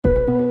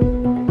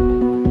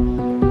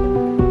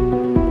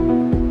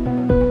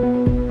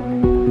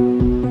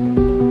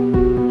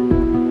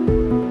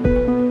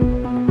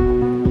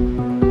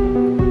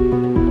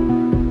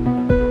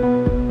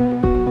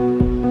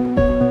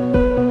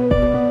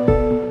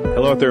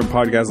Hello out there in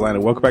podcast land,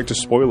 and welcome back to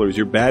Spoilers,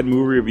 your bad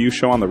movie review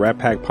show on the Rat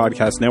Pack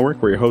Podcast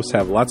Network, where your hosts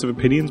have lots of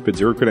opinions but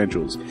zero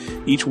credentials.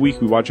 Each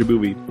week we watch a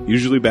movie,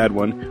 usually a bad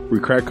one, we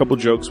crack a couple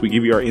jokes, we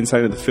give you our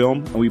insight of the film,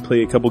 and we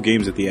play a couple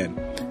games at the end.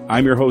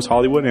 I'm your host,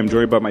 Hollywood, and I'm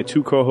joined by my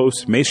two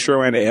co-hosts,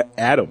 Maestro and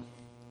Adam.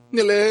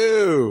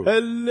 Hello.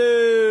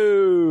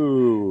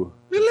 Hello.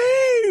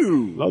 Hello.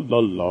 La la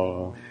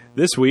la.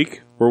 This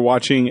week, we're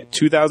watching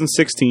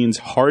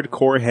 2016's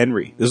Hardcore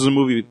Henry. This is a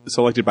movie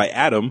selected by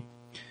Adam.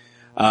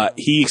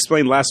 He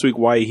explained last week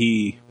why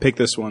he picked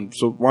this one.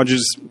 So why don't you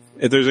just,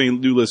 if there's any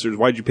new listeners,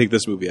 why did you pick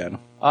this movie, Adam?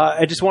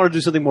 I just wanted to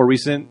do something more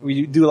recent.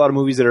 We do a lot of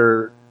movies that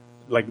are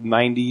like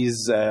 90s,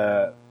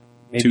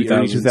 maybe 2000s.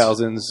 early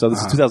 2000s. So this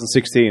is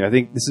 2016. I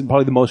think this is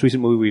probably the most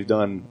recent movie we've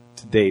done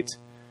to date.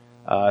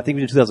 I think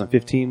we did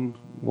 2015,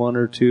 one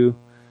or two.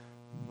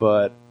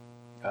 But,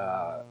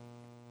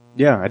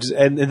 yeah,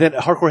 and then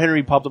Hardcore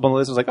Henry popped up on the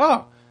list. I was like,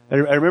 oh, I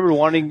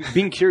remember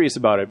being curious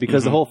about it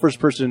because the whole first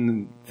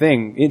person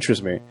thing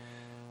interests me.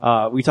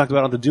 We talked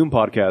about it on the Doom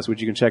podcast, which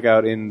you can check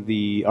out in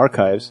the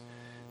archives.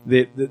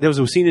 There was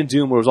a scene in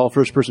Doom where it was all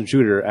first-person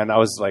shooter, and I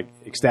was like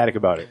ecstatic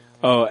about it.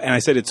 Oh, and I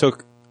said it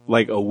took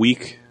like a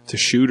week to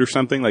shoot or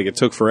something. Like it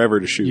took forever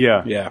to shoot.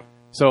 Yeah.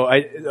 So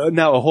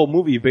now a whole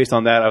movie based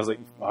on that, I was like,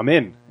 I'm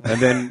in.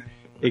 And then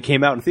it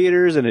came out in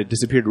theaters, and it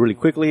disappeared really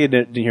quickly, and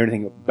didn't hear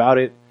anything about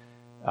it.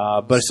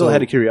 But I still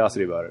had a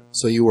curiosity about it.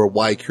 So you were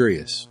why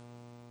curious?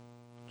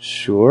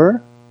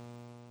 Sure.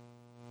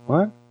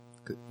 What?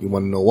 You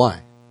want to know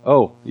why?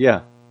 Oh,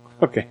 yeah.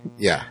 Okay.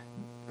 Yeah.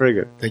 Very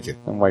good. Thank you.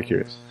 I'm why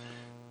curious.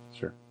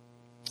 Sure.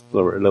 A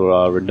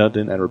little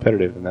redundant and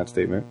repetitive in that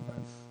statement.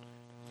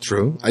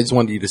 True. I just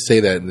wanted you to say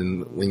that, and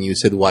then when you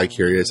said why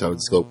curious, I would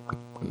just go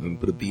and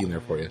put a B in there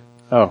for you.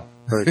 Oh,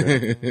 very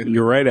good.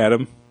 You're right,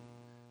 Adam.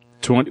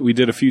 We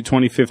did a few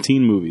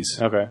 2015 movies.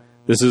 Okay.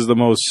 This is the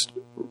most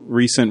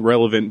recent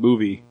relevant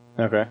movie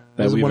Okay.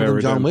 that Was it we've one of ever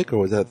them John done. Wick, or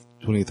was that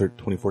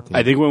 2014?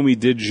 I think when we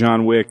did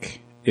John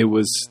Wick, it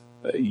was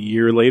a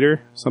year later,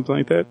 something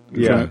like that.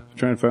 Yeah. I'm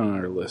trying to find it on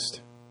our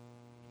list.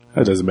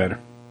 That doesn't matter.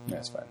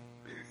 That's fine.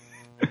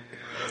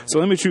 So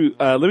let me shoot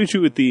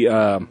with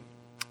the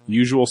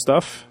usual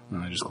stuff.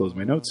 I just closed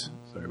my notes.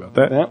 Sorry about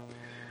that. Yeah.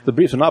 The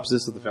brief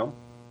synopsis of the film.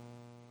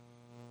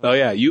 Oh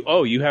yeah, you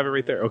have it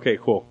right there. Okay,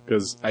 cool.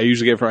 Because I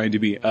usually get it from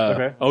IMDb.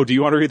 Okay. Oh, do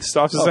you want to read the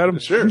synopsis, Adam?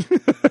 Sure.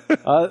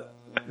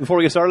 Before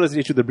we get started, let's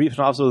issue the brief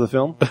synopsis of the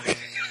film.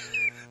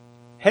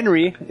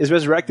 Henry is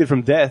resurrected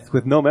from death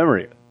with no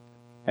memory,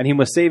 and he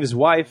must save his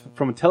wife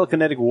from a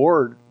telekinetic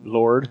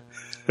warlord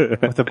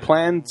with a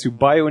plan to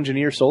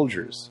bioengineer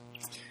soldiers.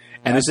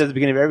 And this is at the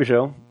beginning of every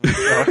show.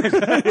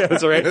 Yeah,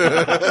 that's all right.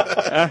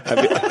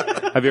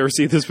 Have you ever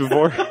seen this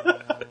before?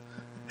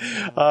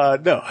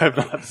 No, I have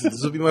not.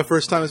 This will be my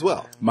first time as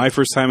well. My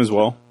first time as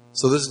well.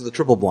 So this is the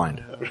triple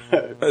blind.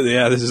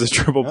 Yeah, this is a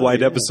triple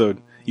blind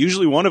episode.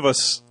 Usually one of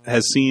us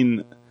has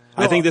seen...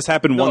 I think this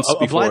happened once a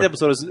before. blind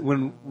episode is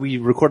when we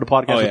record a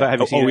podcast without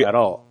having seen it at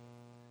all.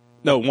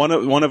 No,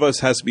 one of us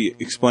has to be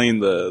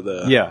explained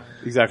the... Yeah,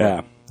 exactly.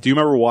 Yeah. Do you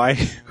remember why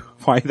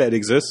that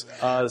exists?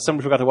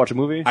 Somebody forgot to watch a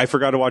movie? I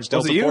forgot to watch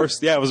Delta it you?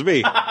 Force. Yeah, it was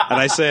me. And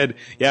I said,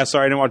 yeah,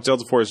 sorry, I didn't watch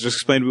Delta Force. Just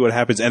explain to me what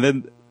happens. And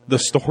then the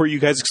story you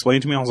guys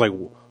explained to me, I was like,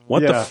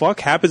 what the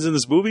fuck happens in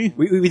this movie?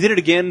 We did it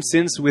again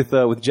since with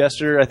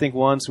Jester, I think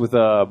once, with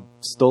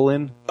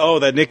Stolen. Oh,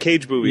 that Nick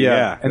Cage movie.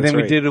 Yeah. And then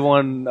we did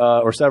one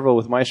or several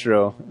with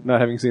Maestro, not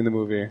having seen the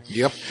movie.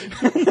 Yep.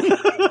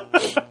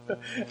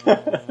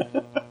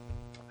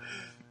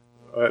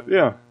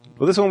 Yeah.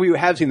 Well, this one we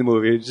have seen the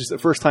movie. It's just the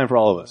first time for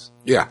all of us.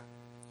 Yeah.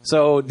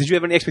 So, did you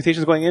have any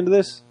expectations going into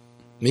this?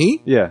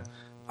 Me? Yeah.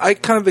 I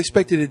kind of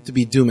expected it to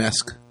be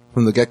Doom-esque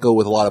from the get-go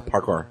with a lot of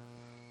parkour.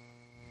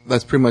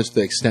 That's pretty much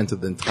the extent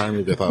of the entire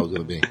movie I thought it was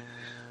going to be.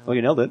 Well,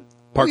 you nailed it.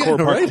 Parkour,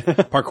 Yeah, right?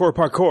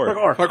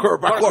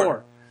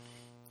 parkour.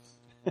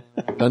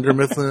 Dunder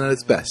Mifflin at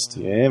its best.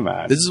 Yeah,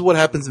 man. This is what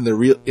happens in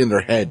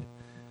their head.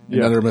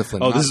 Yeah. Dunder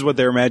Mifflin. Oh, this is what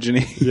they're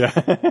imagining.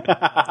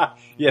 Yeah.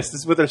 Yes,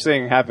 this is what they're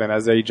saying happened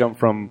as they jump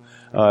from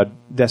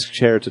desk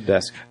chair to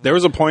desk. There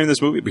was a point in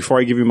this movie, before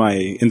I give you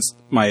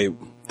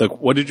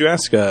what did you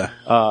ask? Before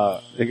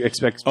I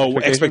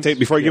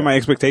give you my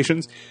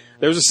expectations,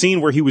 there was a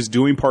scene where he was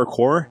doing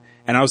parkour,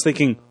 and I was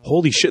thinking,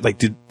 holy shit, like,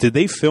 did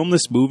they film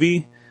this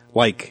movie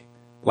like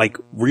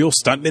real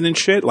stuntmen and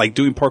shit, like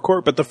doing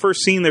parkour? But the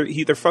first scene,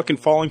 they're fucking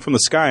falling from the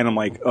sky, and I'm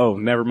like, oh,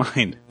 never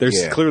mind.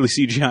 There's clearly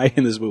CGI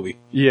in this movie.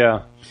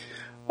 Yeah.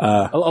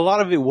 A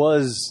lot of it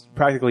was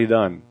practically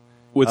done.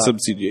 With some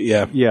CGI,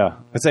 yeah. Yeah.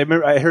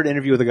 I heard an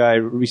interview with a guy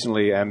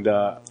recently, and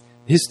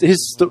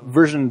his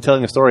version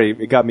telling a story,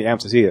 it got me amped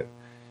to see it.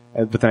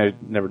 But then I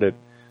never did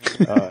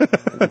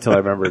until I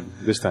remembered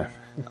this time.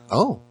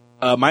 Oh.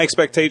 My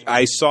expectation,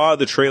 I saw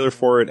the trailer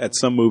for it at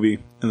some movie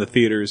in the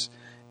theaters,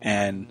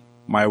 and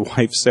my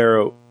wife,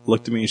 Sarah,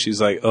 looked at me and she's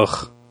like,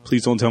 ugh,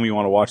 please don't tell me you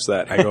want to watch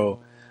that. I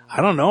go,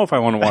 I don't know if I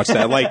want to watch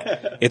that. Like,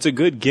 it's a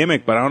good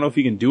gimmick, but I don't know if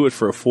you can do it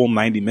for a full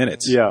 90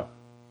 minutes. Yeah.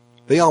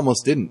 They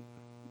almost didn't.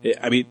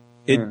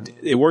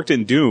 It worked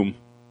in Doom.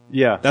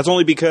 Yeah. That's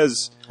only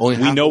because Only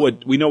we half know of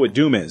what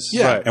is.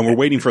 Yeah. Right. And we're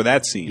waiting for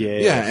that scene.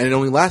 Yeah, and it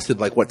only lasted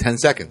like 10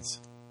 seconds.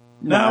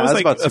 No, it was that's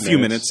like about a 2 few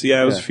minutes. minutes.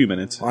 Yeah, it was Yeah. a few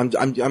minutes. I'm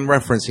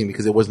referencing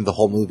because it wasn't the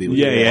whole movie.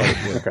 Yeah.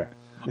 Okay.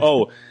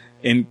 Oh,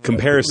 in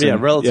comparison. Yeah,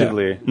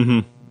 relatively. Yeah. Mm-hmm.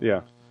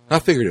 Yeah.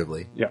 Not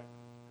figuratively. Yeah.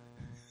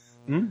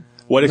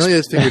 What, No,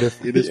 it's figurative.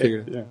 It is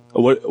figurative. Yeah.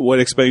 what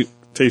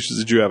expectations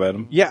did you have,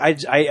 Adam? Yeah,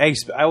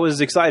 I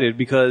was excited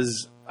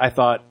because I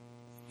thought,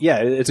 yeah,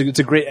 it's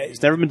a great.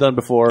 It's never been done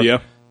before. Yeah.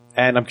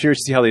 And I'm curious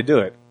to see how they do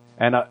it.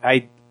 And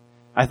I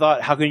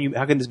thought, how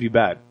can this be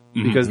bad?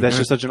 Because that's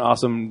just such an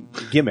awesome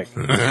gimmick.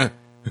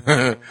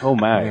 Oh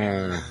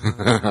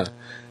my.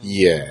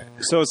 Yeah.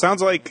 So it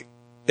sounds like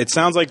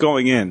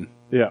going in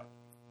Yeah.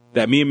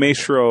 that me and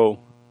Maestro,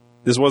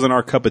 this wasn't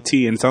our cup of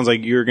tea, and it sounds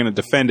like you're going to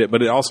defend it,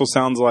 but it also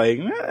sounds like,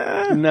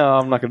 No,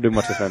 I'm not going to do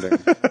much defending.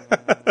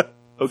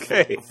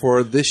 okay.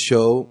 For this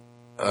show,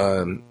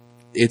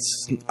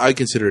 I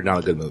consider it not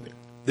a good movie.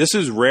 This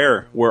is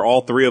rare where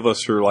all three of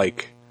us are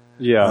like,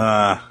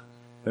 Yeah.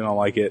 they don't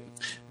like it.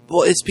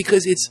 Well, it's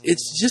because it's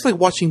just like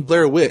watching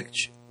Blair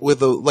Witch with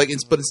but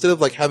instead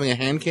of like having a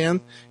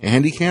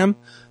handy cam,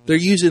 they're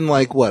using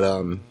like what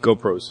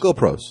GoPros.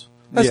 GoPros.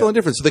 That's Yeah. the only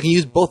difference. So they can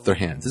use both their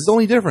hands. It's the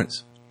only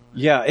difference.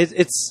 Yeah,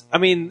 it's. I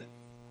mean,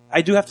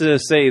 I do have to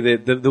say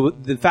that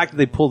the fact that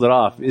they pulled it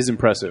off is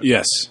impressive.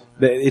 Yes.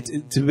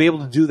 To be able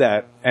to do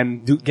that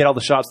and get all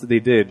the shots that they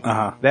did,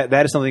 Uh-huh.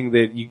 that is something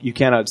that you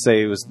cannot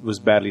say was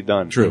badly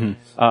done. True.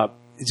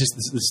 It's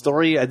just the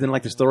story. I didn't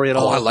like the story at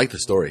all. Oh, I like the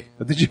story.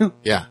 Did you?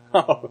 Yeah.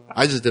 Oh,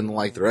 I just didn't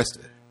like the rest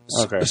of it.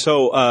 okay.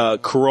 So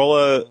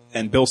Corolla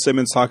and Bill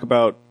Simmons talk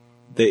about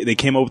they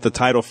came up with the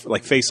title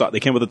like Face Off.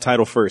 They came up with the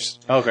title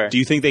first. Okay. Do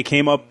you think they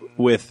came up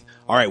with,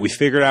 all right, we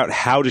figured out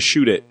how to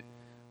shoot it.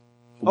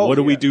 Oh, What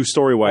do we yeah. do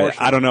story wise? For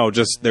sure. I don't know.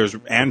 Just there's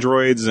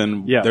androids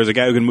and Yeah. there's a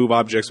guy who can move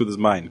objects with his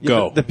mind.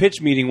 Go. The pitch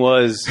meeting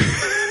was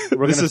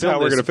we're This going to is how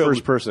film we're this gonna film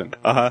first person.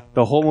 Uh-huh.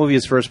 The whole movie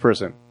is first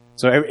person.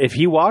 So if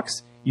he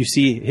walks, you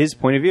see his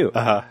point of view,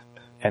 Uh-huh.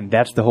 and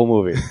that's the whole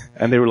movie.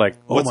 And they were like,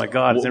 "Oh my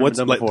god, it's never been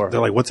done like, before." they're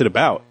like, what's it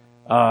about?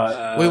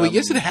 Wait,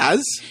 yes, it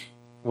has.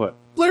 What?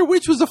 Blair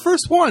Witch was the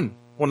first one.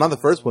 Well, not the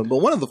first one, but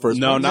one of the first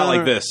No, ones. not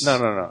like this.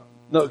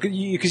 No,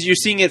 because you're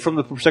seeing it from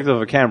the perspective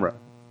of a camera.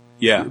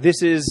 Yeah.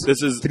 This is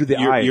through the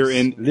eyes. You're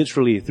in.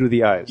 literally through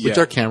the eyes. Which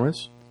Yeah. are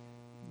cameras.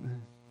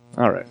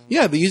 All right.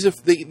 Yeah, they use it.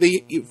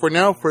 They for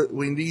now for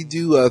when you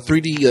do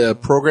 3D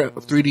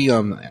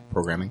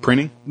programming.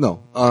 Printing?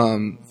 No,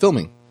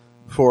 filming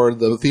for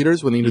the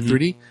theaters when they do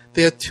 3D.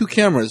 They had two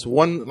cameras,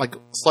 one like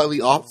slightly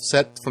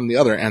offset from the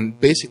other, and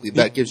basically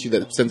that gives you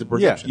that sense of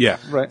perception. Yeah.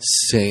 Right.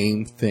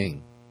 Same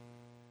thing.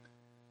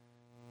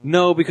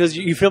 No, because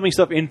you're filming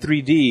stuff in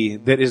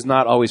 3D that is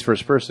not always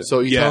first person. So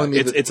you're Yeah. telling me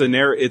It's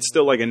that, it's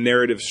still like a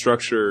narrative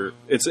structure.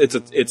 It's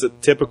a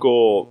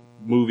typical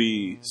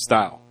movie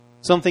style.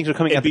 some things are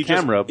coming at the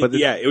camera, but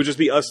it would just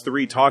be us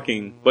three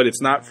talking, but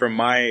it's not from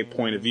my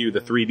point of view, the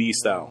 3D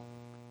style.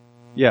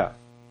 yeah.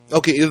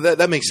 okay,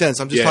 that makes sense.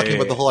 I'm just Yeah, talking yeah,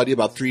 about yeah. the whole idea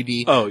about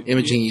 3D Oh,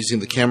 imaging using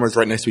the cameras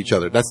right next to each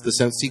other. That's the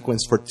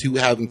sequence for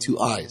having two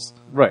eyes.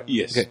 Right.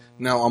 Yes. Okay.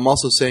 Now, I'm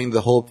also saying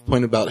the whole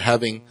point about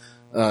having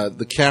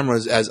the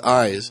cameras as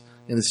eyes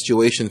in the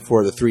situation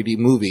for the 3D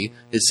movie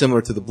is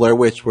similar to the Blair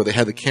Witch, where they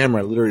had the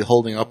camera literally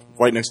holding up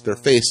right next to their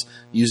face,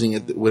 using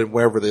it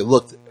wherever they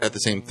looked at the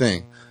same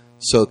thing.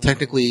 So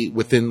technically,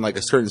 within like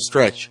a certain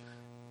stretch,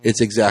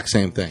 it's exact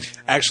same thing.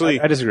 Actually,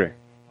 I disagree.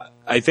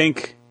 I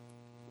think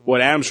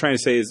what Adam's trying to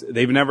say is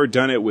they've never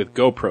done it with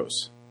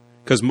GoPros,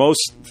 because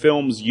most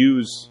films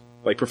use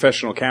like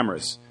professional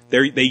cameras.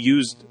 They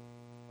used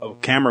a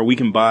camera we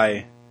can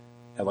buy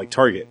at like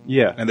Target,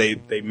 Yeah. and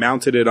they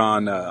mounted it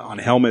on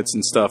helmets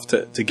and stuff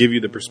to give you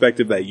the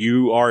perspective that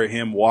you are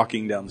him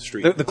walking down the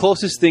street. The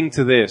closest thing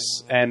to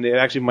this, and it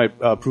actually might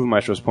prove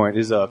Maestro's point,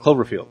 is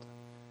Cloverfield.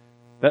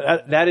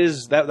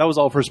 That was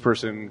all first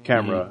person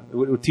camera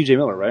with T.J.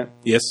 Miller, right?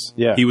 Yes,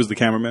 Yeah. he was the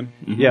cameraman.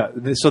 Mhm.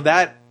 Yeah. So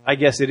that I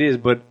guess it is,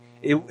 but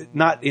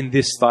not in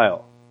this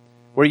style,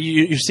 where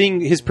you're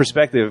seeing his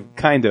perspective,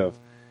 kind of.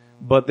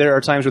 But there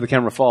are times where the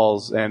camera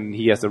falls and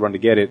he has to run to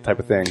get it, type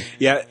of thing.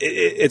 Yeah,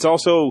 it's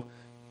also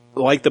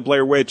like the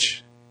Blair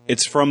Witch.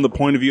 It's from the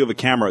point of view of a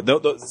camera.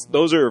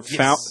 Those are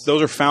found.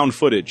 Those are found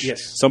footage.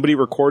 Yes. Somebody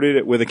recorded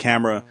it with a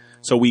camera,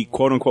 so we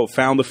quote unquote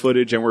found the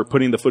footage, and we're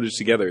putting the footage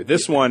together.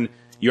 This one,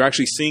 you're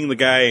actually seeing the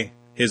guy.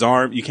 His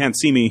arm. You can't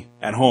see me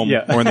at home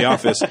Yeah. or in the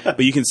office, but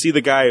you can see the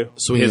guy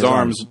Swinging his his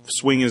arms,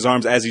 swinging his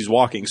arms as he's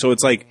walking. So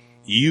it's like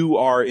you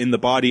are in the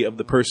body of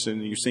the person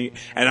and you're seeing.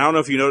 And I don't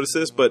know if you noticed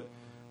this, but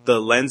the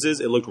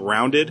lenses, it looked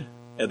rounded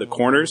at the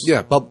corners.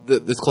 Yeah,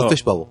 it's called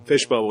fish bubble.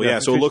 Fish bubble, yeah. Yeah,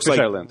 So it looks fish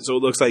like eye lens. it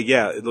looks like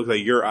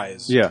your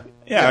eyes. Yeah.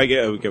 Yeah, I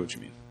get what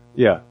you mean.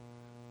 Yeah.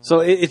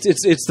 So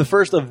it's the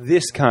first of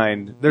this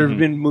kind. There have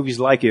been movies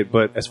like it,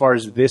 but as far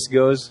as this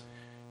goes,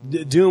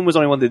 Doom was the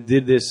only one that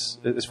did this,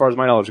 as far as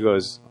my knowledge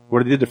goes,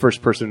 where they did the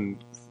first person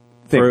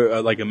thing.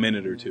 For like a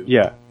minute or two.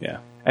 Yeah. Yeah.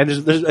 And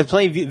there's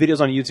plenty of videos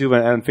on YouTube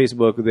and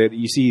Facebook that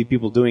you see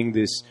people doing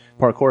this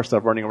parkour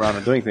stuff, running around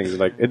and doing things.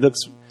 Like it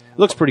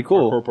looks pretty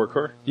cool.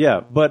 Parkour.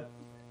 Yeah, but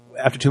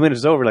after 2 minutes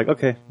is over, like,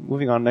 okay,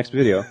 moving on, next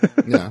video.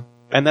 Yeah.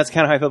 And that's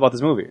kind of how I feel about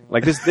this movie.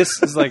 Like, this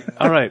is like,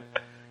 all right.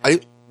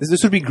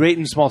 This would be great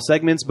in small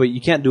segments, but you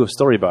can't do a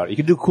story about it. You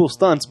can do cool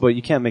stunts, but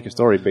you can't make a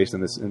story based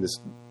in this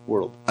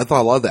world. I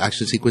thought a lot of the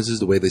action sequences,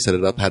 the way they set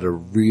it up, had a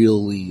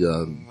really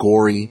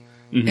gory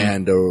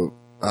and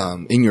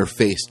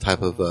in-your-face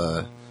type of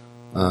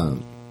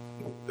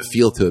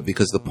feel to it.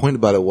 Because the point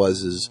about it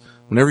is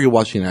whenever you're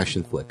watching an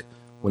action flick,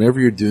 whenever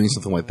you're doing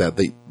something like that,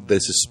 the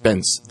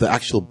suspense, the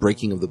actual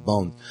breaking of the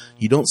bone,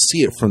 you don't see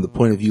it from the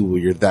point of view where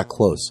you're that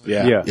close.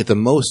 Yeah. At the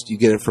most, you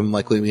get it from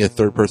like maybe a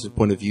third-person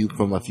point of view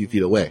from a few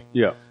feet away.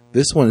 Yeah.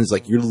 This one is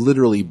like you're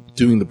literally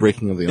doing the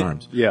breaking of the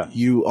arms. Yeah.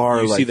 You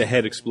see the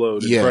head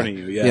explode in front of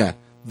you. Yeah.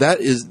 That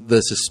is the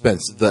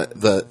suspense,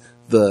 the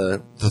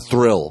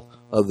thrill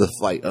of the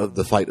fight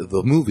of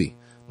the movie.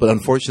 But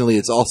unfortunately,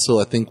 it's also,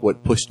 I think,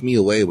 what pushed me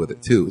away with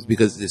it too, is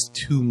because there's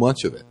too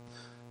much of it.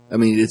 I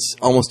mean, it's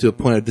almost to a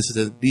point of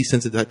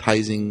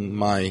desensitizing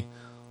my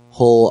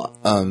whole.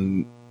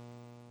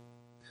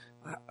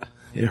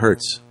 It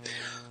hurts.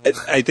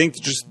 I think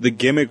just the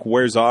gimmick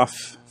wears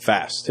off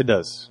fast. It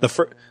does.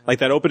 Like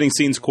that opening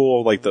scene's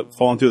cool, like the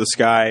falling through the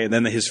sky, and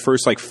then his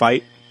first like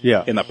fight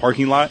in the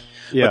parking lot.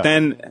 Yeah. But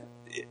then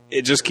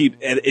it just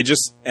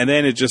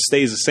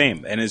stays the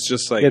same, and it's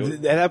just like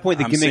at that point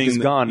the gimmick is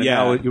gone, and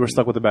now you were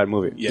stuck with a bad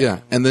movie.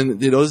 Yeah, and then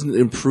it doesn't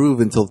improve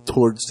until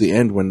towards the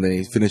end when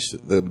they finish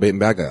the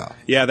bad guy off.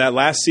 Yeah, that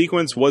last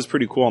sequence was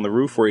pretty cool on the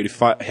roof where he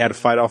had to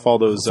fight off all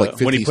those like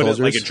when he put like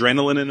soldiers.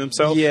 adrenaline in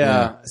himself.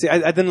 Yeah. See,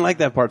 I didn't like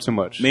that part so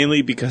much.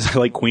 Mainly because I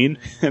like Queen,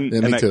 and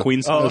that too.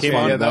 Queen song came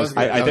on. Yeah, that was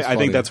I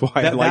think that's why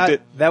I liked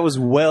it. That was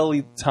well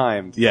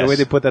timed. Yes. The way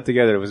they put that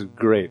together, it was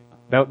great.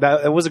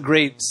 That was a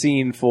great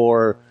scene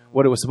for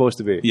what it was supposed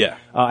to be. Yeah.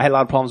 I had a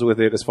lot of problems with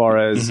it as far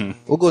as...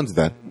 We'll go into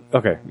that.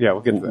 Okay, yeah,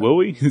 we'll get into that. Will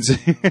we?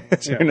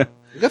 Yeah.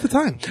 We got the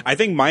time. I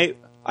think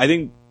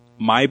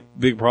my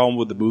big problem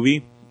with the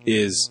movie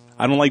is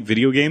I don't like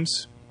video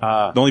games.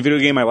 The only video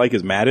game I like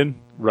is Madden,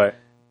 Right.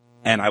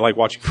 and I like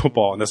watching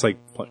football, and that's like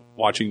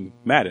watching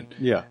Madden.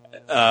 Yeah.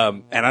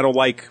 And I don't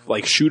like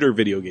shooter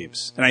video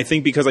games. And I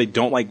think because I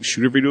don't like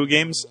shooter video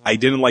games, I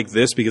didn't like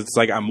this because it's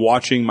like I'm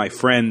watching my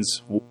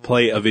friends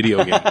play a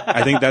video game.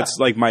 I think that's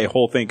like my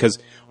whole thing. Because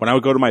when I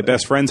would go to my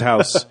best friend's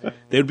house,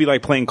 they would be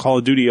like playing Call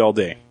of Duty all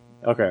day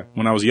Okay.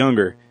 when I was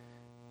younger.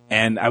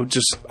 And I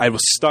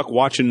was stuck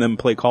watching them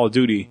play Call of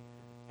Duty.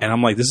 And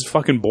I'm like, this is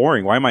fucking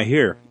boring. Why am I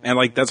here? And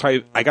like, that's how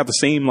I got the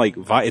same like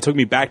vibe. It took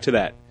me back to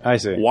that. I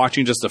see.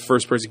 Watching just the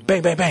first person,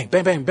 bang, bang, bang,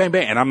 bang, bang, bang,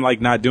 bang. And I'm like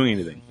not doing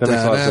anything. That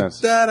makes a lot of sense.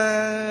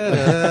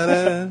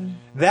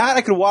 That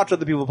I could watch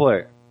other people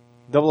play.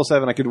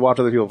 007, I could watch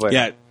other people play.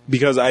 Yeah,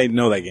 because I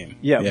know that game.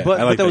 Yeah, I but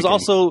like there was that game.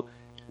 also...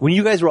 When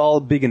you guys were all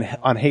big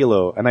on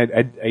Halo, and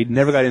I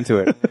never got into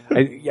it,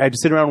 I'd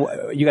sit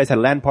around. You guys had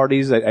LAN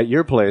parties at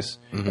your place.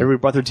 Everybody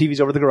brought their TVs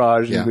over to the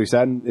garage, Yeah. and we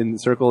sat in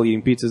circle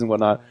eating pizzas and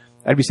whatnot.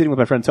 I'd be sitting with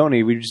my friend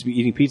Tony. We'd just be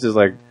eating pizzas.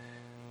 Like,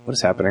 what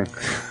is happening?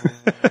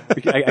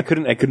 I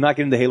could not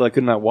get into Halo. I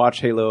could not watch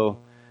Halo.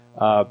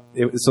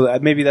 So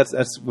maybe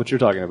that's what you're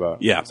talking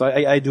about. Yeah. So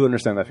I do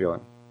understand that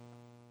feeling.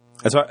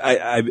 That's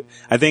why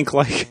I think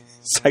like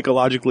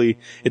psychologically,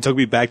 it took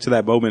me back to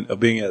that moment of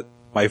being at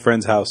my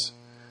friend's house,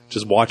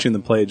 just watching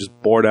them play, just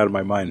bored out of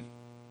my mind.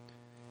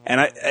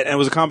 And it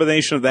was a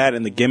combination of that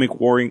and the gimmick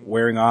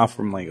wearing off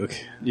from like,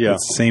 okay, Yeah.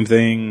 it's the same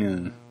thing.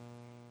 And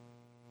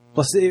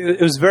Plus, it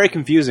was very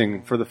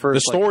confusing for the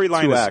first the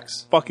storyline 2 is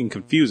acts. fucking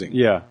confusing.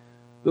 Yeah.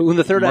 When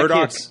the third Murdoch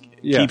act hits,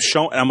 keeps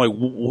showing, and I'm like,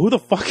 who the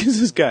fuck is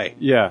this guy?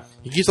 Yeah.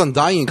 He keeps on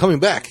dying and coming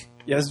back.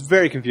 Yeah, it's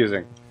very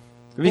confusing.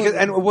 Because,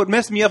 and what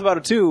messed me up about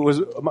it too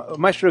was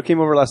Maestro came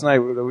over last night.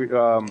 We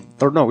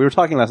were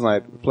talking last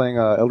night, playing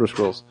Elder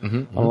Scrolls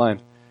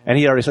online, and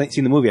he had already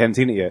seen the movie. I hadn't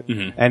seen it yet,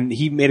 and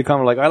he made a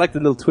comment like, "I like the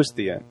little twist at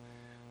the end."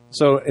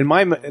 So in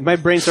my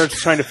brain starts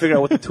trying to figure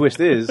out what the twist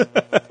is,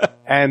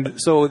 and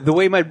so the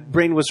way my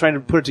brain was trying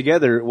to put it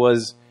together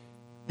was,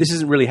 this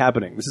isn't really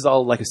happening. This is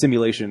all like a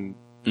simulation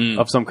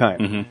of some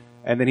kind,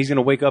 and then he's going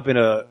to wake up in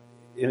a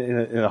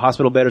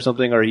hospital bed or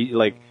something, or he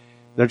like.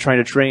 They're trying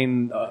to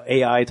train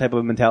AI type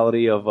of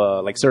mentality of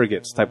like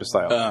surrogates type of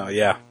style.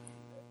 Yeah.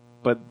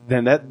 But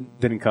then that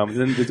didn't come.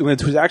 Then when the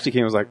twist actually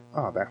came, I was like,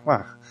 oh,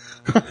 wow.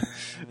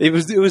 It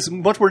was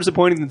much more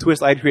disappointing than the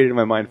twist I'd created in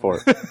my mind for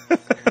it.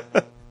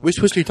 Which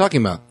twist are you talking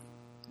about?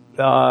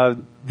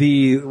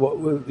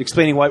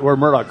 Explaining where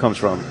Murdoch comes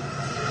from.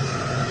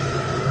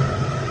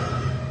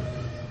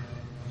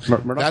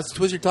 Murdoch? That's the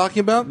twist you're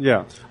talking about?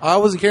 Yeah. I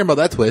wasn't caring about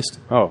that twist.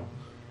 Oh.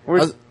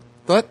 What?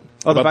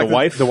 About the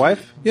wife? The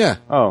wife? Yeah.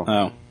 Oh.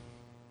 Oh.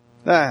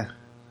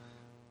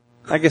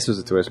 I guess it was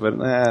a twist, but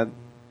I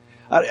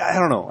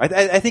don't know.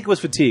 I think it was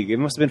fatigue. It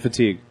must have been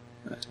fatigue.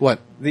 What?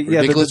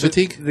 Ridiculous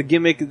fatigue? The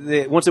gimmick,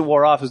 once it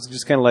wore off, it was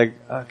just kind of like,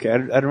 okay,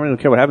 I don't really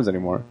care what happens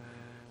anymore.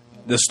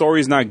 The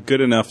story's not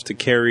good enough to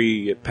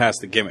carry it past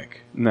the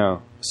gimmick.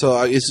 No.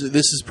 So this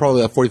is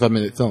probably a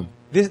 45-minute film.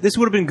 This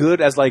would have been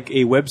good as like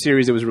a web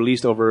series that was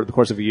released over the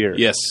course of a year.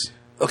 Yes.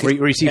 Okay.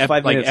 where you see 5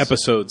 like minutes.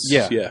 episodes.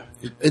 Yeah.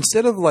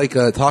 Instead of like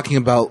talking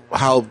about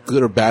how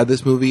good or bad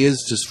this movie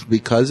is, just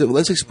because,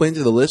 let's explain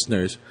to the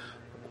listeners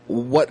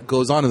what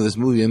goes on in this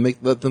movie and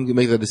let them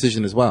make that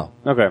decision as well.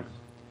 Okay.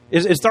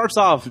 It starts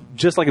off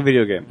just like a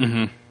video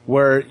game,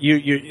 where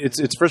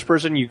it's first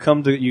person. You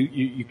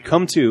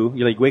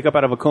like wake up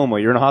out of a coma.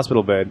 You're in a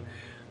hospital bed,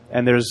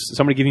 and there's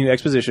somebody giving you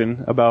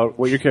exposition about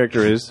what your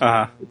character is,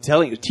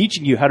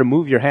 teaching you how to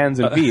move your hands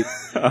and feet.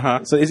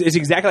 So it's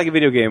exactly like a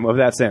video game of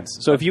that sense.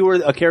 So if you were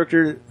a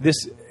character,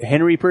 this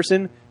Henry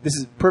person, this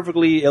is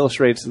perfectly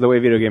illustrates the way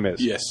a video game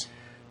is. Yes.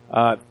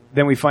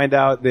 Then we find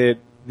out that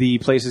the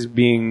place is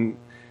being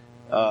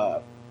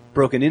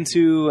broken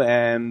into,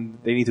 and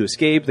they need to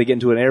escape. They get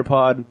into an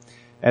airpod,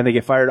 and they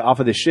get fired off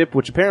of the ship,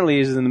 which apparently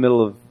is in the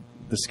middle of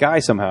the sky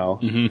somehow.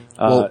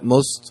 Well,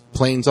 most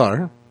planes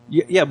are.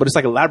 Yeah, but it's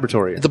like a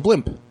laboratory. It's a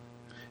blimp.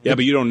 Yeah,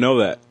 but you don't know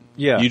that.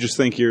 Yeah. You just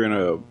think you're in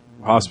a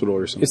hospital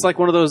or something. It's like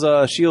one of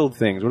those shield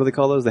things. What do they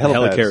call those? The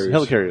helipads. Helicarriers.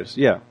 Helicarriers.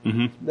 Yeah,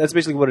 that's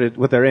basically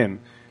what they're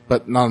in.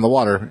 But not in the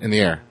water, in the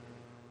air.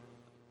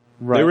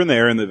 Right. They were in the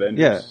air in the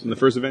Avengers. Yeah. In the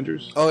first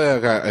Avengers. Oh, yeah,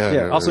 okay.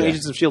 Yeah. Also,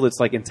 Agents of Shield. It's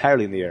like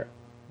entirely in the air.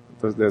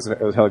 Those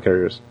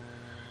helicarriers.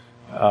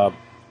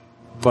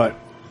 But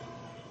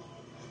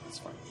it's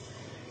fine.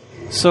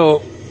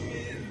 So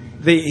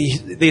they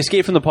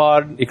escape from the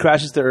pod. It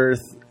crashes to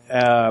Earth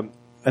in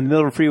the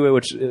middle of a freeway,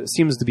 which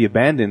seems to be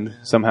abandoned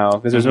somehow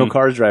because there's no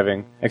cars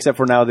driving, except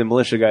for now the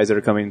militia guys that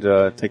are coming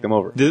to take them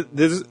over.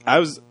 I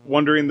was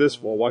wondering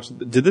this while watching.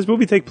 Did this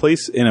movie take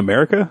place in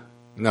America?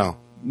 No,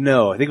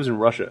 No, I think it was in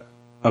Russia.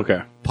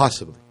 Okay.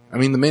 possibly. I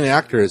mean, the main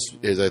actor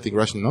is I think,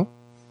 Russian, no?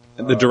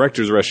 The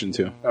director's Russian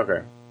too.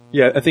 Okay.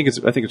 Yeah, I think it's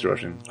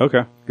Russian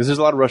Okay. because there's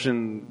a lot of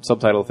Russian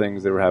subtitle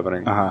things that were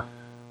happening.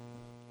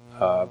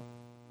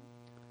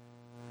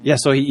 Yeah,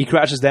 so he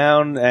crashes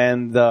down,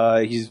 and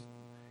I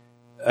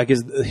guess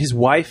his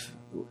wife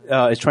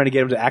is trying to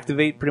get him to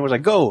activate. Pretty much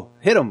like, go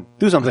hit him,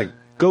 do something.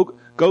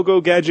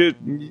 Go gadget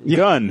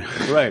gun.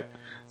 Right.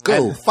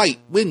 Go, fight,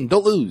 win,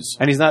 don't lose.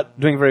 And he's not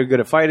doing very good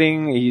at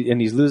fighting, and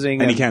he's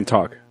losing. And he can't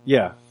talk.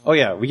 Yeah. Oh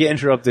yeah, we get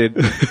interrupted,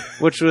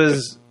 which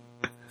was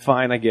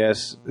fine, I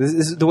guess. This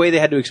is the way they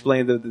had to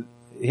explain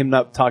him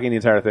not talking the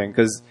entire thing,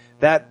 because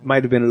that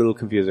might have been a little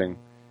confusing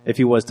if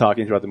he was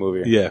talking throughout the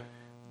movie. Yeah.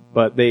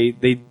 But they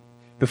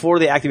before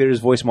they activated his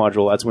voice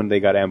module, that's when they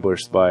got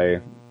ambushed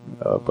by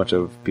a bunch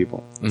of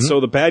people. So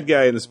the bad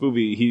guy in this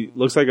movie, he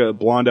looks like a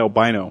blonde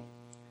albino.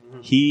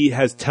 He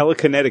has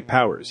telekinetic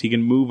powers. He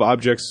can move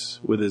objects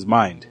with his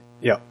mind.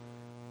 Yeah.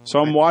 So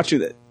I'm watching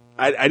that.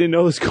 I didn't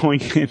know this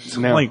going in.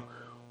 So No. I'm like,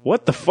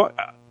 what the fuck?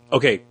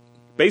 Okay,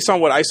 based on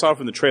what I saw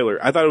from the trailer,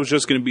 I thought it was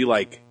just going to be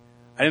like,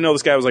 I didn't know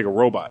this guy was like a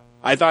robot.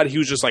 I thought he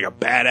was just like a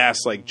badass,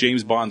 like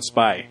James Bond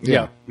spy.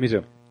 Yeah. Me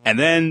too. And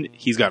then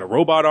he's got a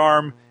robot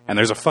arm, and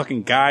there's a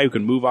fucking guy who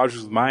can move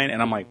objects with mind,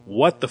 and I'm like,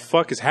 what the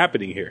fuck is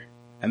happening here?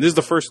 And this is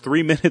the first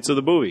 3 minutes of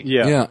the movie.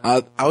 Yeah.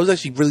 Yeah, I was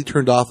actually really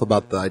turned off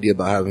about the idea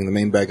about having the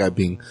main bad guy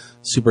being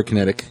super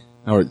kinetic.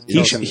 Or,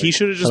 He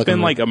should have just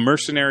been like a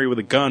mercenary with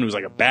a gun who's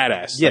like a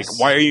badass. Yes. Like,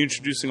 why are you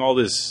introducing all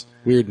this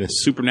weirdness.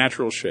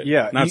 supernatural shit?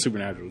 Yeah, Not he-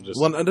 supernatural,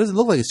 just... Well, it doesn't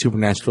look like it's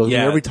supernatural. I mean,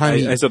 yeah, every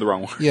time I said the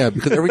wrong word. yeah,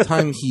 because every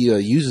time he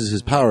uses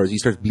his powers, he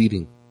starts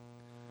bleeding.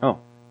 Oh.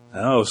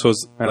 Oh, so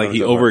it's I don't like he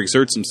know that part.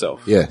 overexerts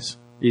himself. Yes.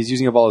 He's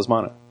using up all his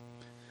mana.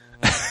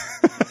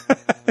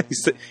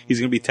 He's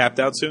going to be tapped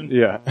out soon?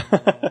 Yeah.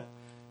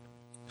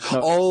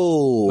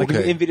 Oh, Like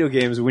okay. in video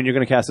games, when you're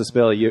going to cast a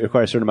spell, you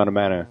require a certain amount of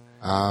mana.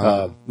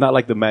 Not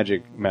like the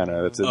magic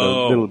mana. That's a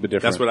little bit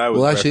different. That's what I was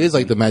Well, actually, it is referencing.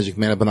 like the Magic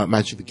Mana, but not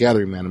Magic the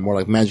Gathering Mana. More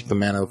like Magic the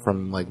Mana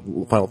from like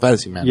Final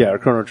Fantasy Mana. Yeah, or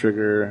Chrono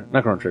Trigger.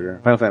 Not Chrono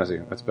Trigger. Final Fantasy.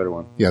 That's a better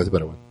one. Yeah, that's a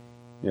better one.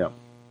 Yeah.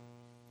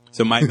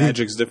 So my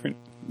magic's different?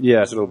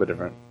 Yeah, it's a little bit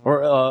different.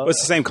 Or Well,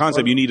 it's the same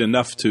concept. You need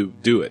enough to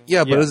do it.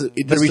 Yeah, but yeah, it but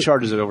it doesn't-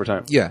 recharges it over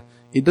time. Yeah,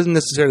 it doesn't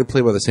necessarily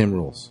play by the same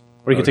rules.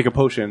 Or you can take a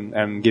potion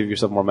and give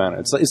yourself more mana.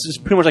 It's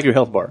just pretty much like your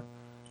health bar.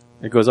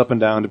 It goes up and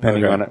down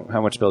depending Okay. on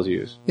how much spells you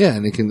use. Yeah,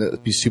 and it can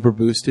be super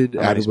boosted,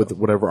 added with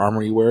whatever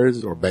armor he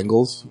wears or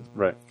bangles.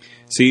 Right.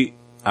 See,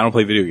 I don't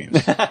play video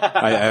games.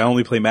 I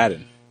only play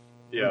Madden.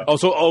 Yeah.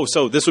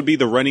 So this would be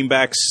the running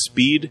back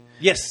speed?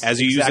 Yes.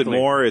 As you use it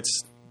more,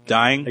 it's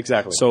dying?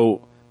 Exactly.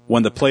 So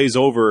when the play's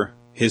over,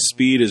 his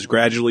speed is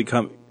gradually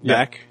coming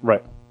back?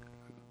 Right.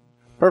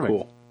 Perfect.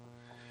 Cool.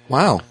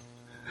 Wow.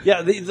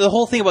 Yeah, the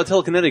whole thing about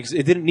telekinetics,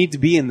 it didn't need to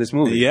be in this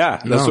movie. Yeah,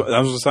 that's No.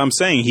 what I'm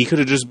saying. He could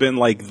have just been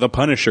like the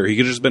Punisher. He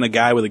could have just been a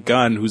guy with a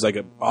gun who's like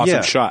an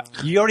awesome shot.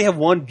 You already have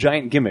one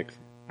giant gimmick.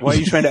 Why are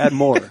you trying to add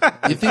more?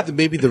 You think that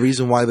maybe the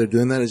reason why they're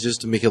doing that is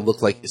just to make it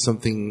look like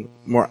something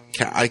more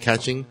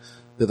eye-catching?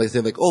 They're like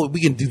saying, like, "Oh, we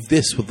can do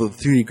this with the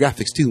 3D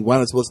graphics too. Why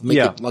not? Let's make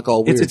it look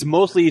all weird." It's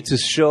mostly to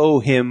show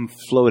him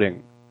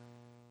floating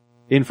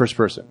in first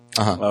person.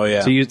 Oh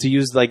yeah. So you to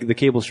use like the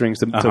cable strings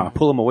to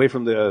pull him away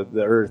from the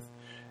earth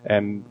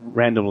and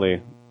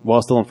randomly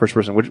while still in first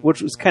person,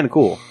 which was kind of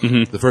cool.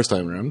 the first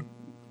time around.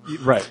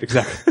 Right,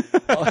 exactly.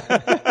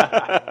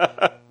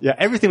 Yeah,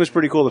 everything was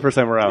pretty cool the first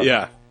time around.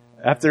 yeah.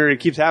 After it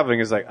keeps happening,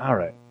 it's like, all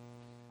right.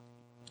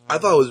 I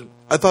thought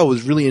it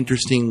was really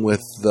interesting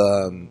with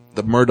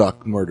the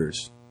Murdoch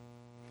murders.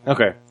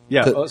 Okay.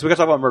 Yeah. So we got to talk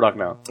about Murdoch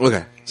now.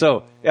 Okay.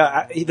 So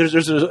yeah, there's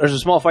a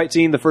small fight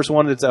scene. The first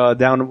one that's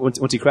down once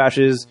he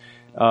crashes,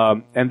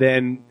 and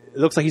then it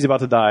looks like he's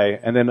about to die,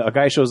 and then a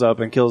guy shows up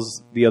and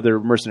kills the other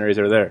mercenaries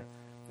that are there,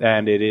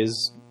 and it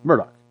is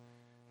Murdoch.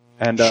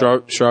 And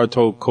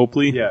Sharlto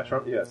Copley. yeah,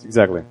 yes,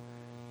 exactly.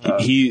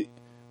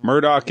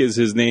 Murdoch is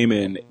his name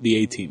in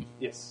the A-Team.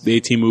 Yes. The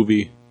A-Team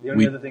movie. The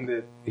only other thing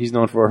that he's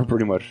known for,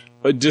 pretty much.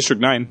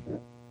 District 9.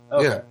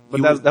 Okay. Yeah.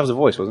 But that was a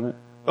voice, wasn't it?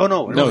 Oh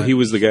no, No, he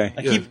was the guy.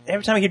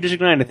 Every time I hear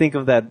District 9, I think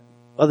of that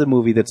other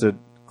movie that's a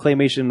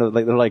claymation of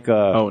they're like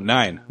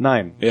 9.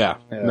 9. Yeah.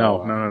 Yeah.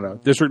 No.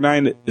 District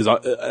 9 is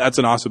that's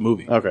an awesome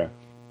movie. Okay. I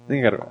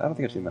don't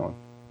think I've seen that one.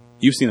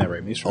 You've seen that,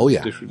 right, Maestro? Oh,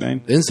 yeah. District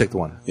 9? The insect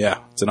one. Yeah,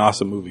 it's an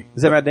awesome movie.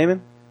 Is that Matt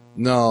Damon?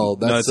 No,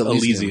 that's No,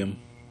 it's Elysium.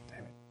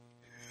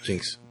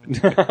 Jinx.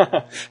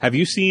 Have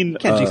you seen...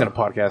 Can't jinx on a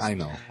podcast. I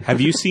know.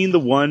 Have you seen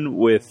the one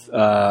with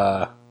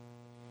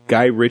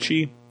Guy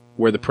Ritchie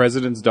where the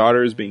president's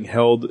daughter is being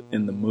held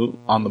on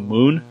the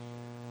moon?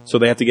 So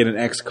they have to get an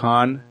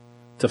ex-con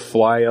to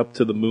fly up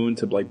to the moon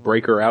to like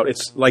break her out.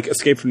 It's like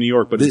Escape from New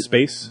York, but in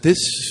space. This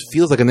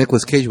feels like a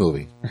Nicolas Cage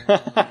movie.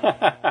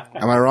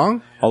 Am I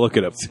wrong? I'll look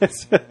it up.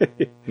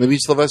 Maybe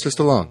Sylvester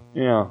Stallone.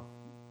 Yeah,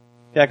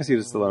 I can see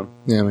this Stallone.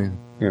 Yeah, I mean.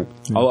 Yeah.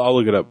 I'll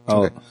look it up.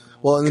 Okay.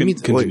 Well, in the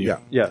meantime, continue. yeah.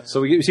 Yeah.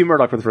 So we see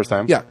Murdoch for the first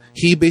time. Yeah,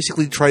 he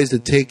basically tries to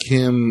take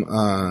him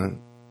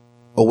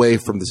away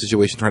from the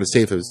situation, trying to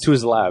save him. To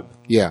his lab.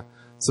 Yeah.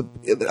 So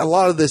a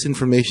lot of this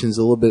information is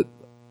a little bit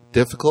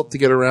difficult to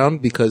get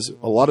around because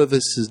a lot of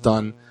this is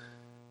done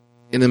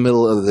in the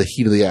middle of the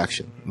heat of the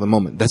action, the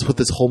moment. That's what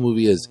this whole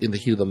movie is, in the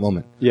heat of the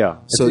moment. Yeah.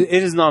 So it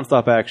is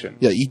nonstop action.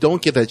 Yeah, you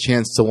don't get that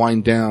chance to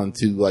wind down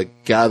to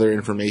like gather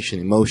information,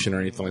 emotion,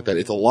 or anything like that.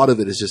 It's a lot of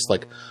it is just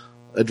like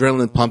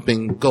adrenaline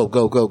pumping, go,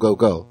 go, go, go,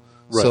 go.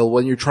 Right. So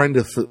when you're trying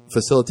to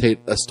facilitate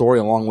a story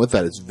along with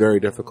that, it's very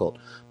difficult.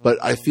 But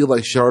I feel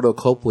like Sharlto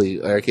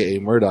Copley, aka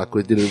Murdoch,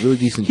 did a really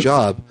decent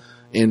job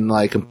in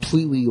like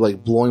completely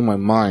like blowing my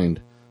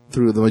mind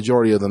through the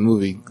majority of the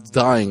movie,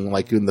 dying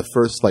like in the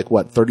first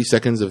 30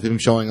 seconds of him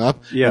showing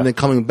up, and then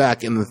coming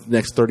back in the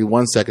next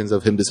 31 seconds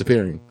of him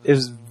disappearing. It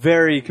was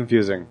very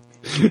confusing.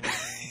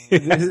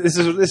 This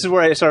is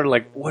where I started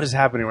like, what is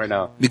happening right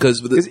now? Because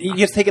he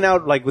gets taken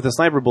out like with a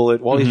sniper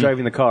bullet while he's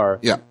driving the car.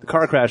 Yeah. The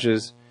car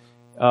crashes,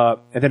 and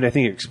then I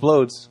think it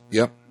explodes.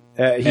 Yep.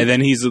 And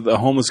then he's the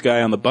homeless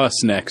guy on the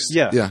bus next.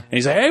 Yeah. Yeah. And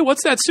he's like, "Hey,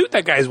 what's that suit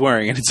that guy's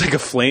wearing?" And it's like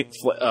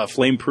a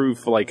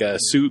flame-proof like a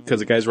suit because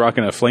the guy's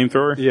rocking a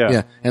flamethrower.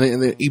 Yeah.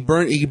 And then he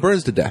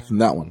burns to death in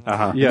that one.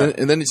 Uh-huh. Yeah.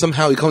 And then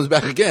somehow he comes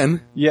back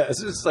again. Yeah.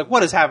 It's like,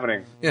 what is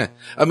happening? Yeah.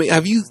 I mean,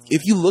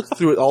 if you look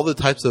through all the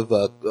types of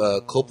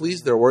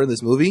Copleys there were in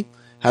this movie,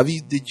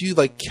 did you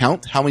like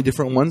count how many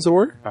different ones there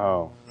were?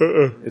 Oh.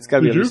 It's got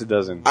to be at least a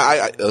dozen.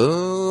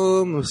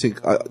 Let's see.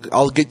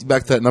 I'll get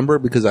back to that number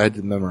because I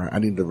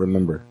need to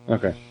remember.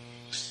 Okay.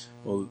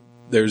 Well,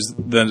 there's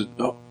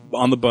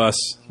on the bus,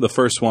 the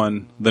first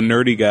one, the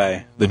nerdy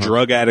guy, the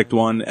drug addict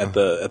one at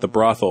the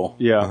brothel.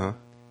 Yeah. Uh-huh.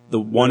 The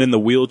one in the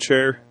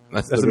wheelchair.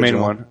 That's the main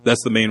one.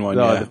 That's the main one.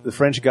 Yeah. The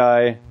French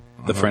guy,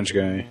 The French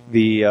guy.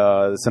 the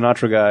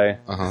Sinatra guy,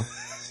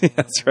 Yeah,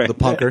 that's right. The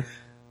punker.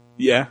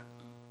 Yeah.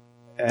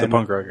 The and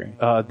punk rock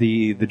guy.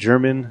 the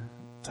German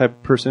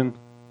type person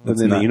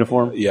in the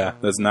uniform. Yeah,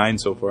 that's 9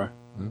 so far.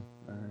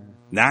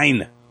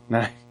 9. Nah.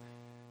 That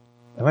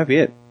might be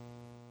it.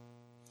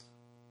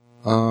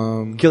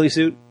 Ghillie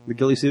suit. The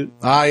ghillie suit.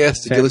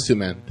 Yes, the 10. Ghillie Suit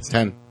Man. It's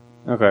 10.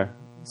 Okay.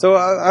 So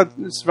I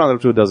just rounded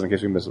up to a dozen in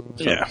case we missed it.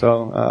 Yeah.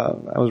 So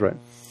I was right.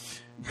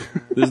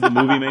 This is the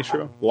movie,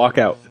 Maestro.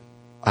 Lockout.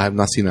 I have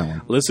not seen that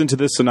one. Listen to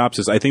this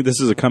synopsis. I think this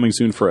is a coming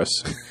soon for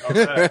us.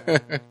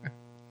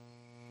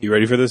 You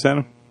ready for this,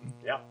 Adam?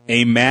 Yeah.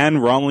 A man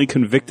wrongly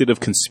convicted of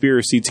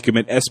conspiracy to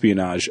commit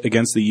espionage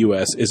against the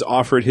U.S. is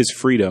offered his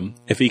freedom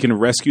if he can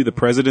rescue the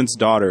president's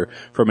daughter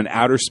from an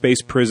outer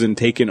space prison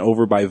taken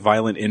over by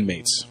violent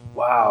inmates.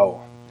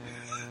 Wow.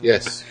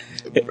 Yes.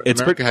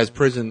 It's America has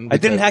prison. I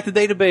didn't hack the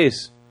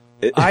database.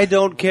 I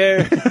don't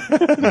care.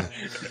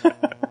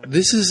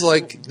 This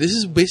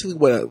is basically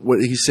what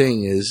he's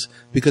saying is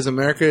because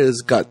America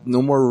has got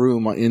no more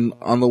room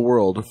on the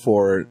world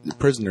for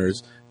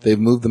prisoners, they've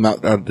moved them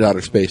out to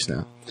outer space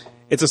now.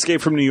 It's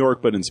Escape from New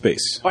York, but in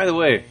space. By the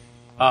way,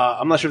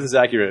 I'm not sure if this is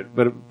accurate,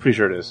 but I'm pretty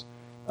sure it is.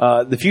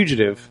 The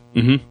Fugitive.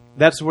 Mm-hmm.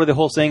 That's where the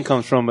whole saying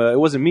comes from. It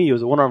wasn't me. It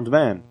was a one-armed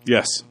man.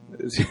 Yes.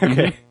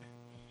 Okay.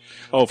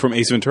 Oh, from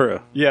Ace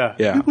Ventura. Yeah.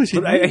 Yeah.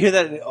 But I hear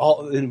that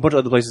in a bunch of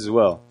other places as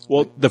well.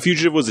 Well, The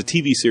Fugitive was a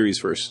TV series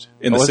first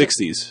in the was it?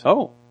 60s.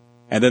 Oh.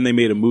 And then they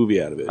made a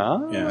movie out of it.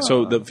 Ah. Yeah.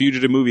 So The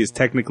Fugitive movie is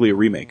technically a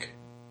remake.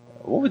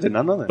 What was it?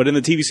 None of that. But in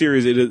the TV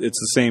series, it's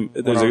the same.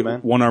 There's One-armed a man?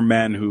 one-armed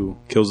man who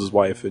kills his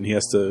wife, and he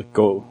has to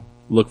go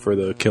look for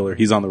the killer.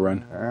 He's on the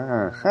run.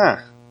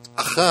 Aha.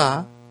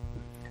 Aha.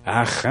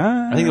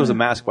 Aha. I think it was a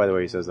mask, by the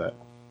way, he says that.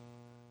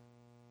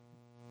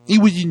 It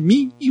wasn't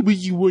me. It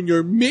was you and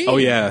your man. Oh,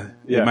 yeah.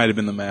 Yeah. It might have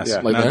been the mask.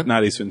 Yeah. Like that?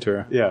 Not Ace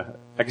Ventura. Yeah.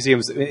 I can see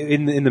him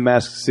in the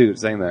mask suit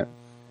saying that.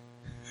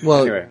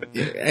 Well, Anyway.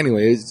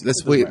 anyway,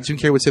 that's the way Jim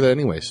Carrey would say that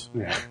anyways.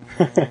 Yeah.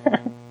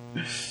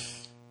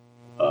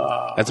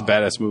 That's a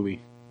badass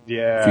movie.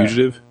 Yeah.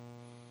 Fugitive.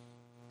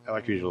 I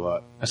like Fugitive a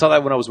lot. I saw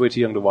that when I was way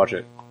too young to watch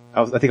it.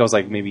 I think I was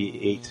like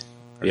maybe 8.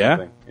 Or Yeah?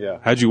 something. Yeah.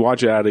 How'd you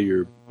watch it out of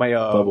your My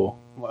bubble?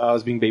 I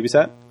was being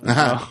babysat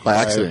By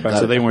accident.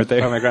 So they weren't by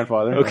there. my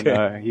grandfather. Okay.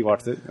 And, he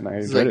watched it, and I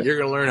It's enjoyed like, it. you're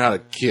going to learn how to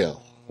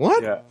kill.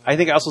 What? Yeah. I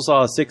think I also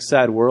saw Sick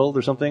Sad World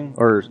or something.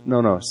 Or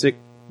no, Sick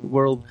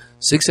World.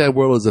 Six Sad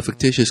World is a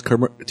fictitious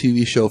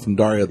TV show from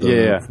Daria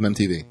Yeah. from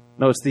MTV.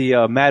 No, it's the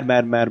Mad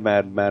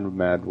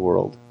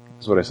World.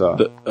 That's what I saw.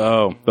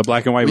 The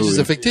black and white Which movie. is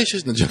a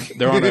fictitious... No, joke.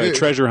 They're on a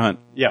treasure hunt,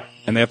 yeah.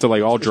 and they have to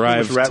like all pretty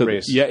drive much Rat to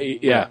Race.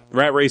 Yeah.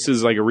 Rat Race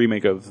is like a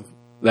remake of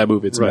that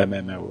movie. It's Right.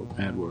 Mad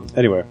World.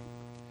 Anyway.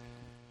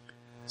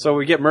 So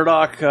we get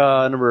Murdoch,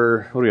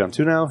 number, what are we on,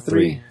 2 now?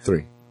 3?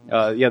 Three.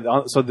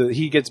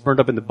 He gets burned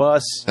up in the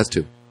bus, That's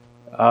 2.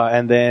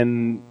 and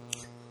then,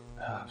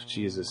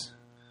 Jesus.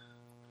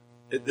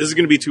 This is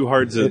going to be too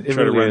hard to It try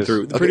to really run is.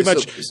 through. Okay, Pretty so-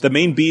 much, the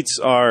main beats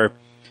are: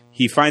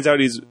 he finds out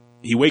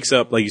he wakes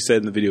up, like you said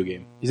in the video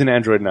game. He's an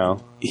android now.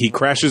 He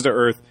crashes to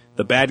Earth.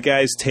 The bad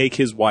guys take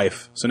his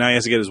wife, so now he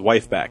has to get his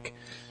wife back.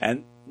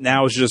 And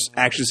now it's just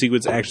action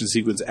sequence.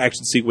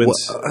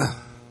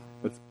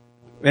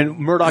 And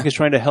Murdoch is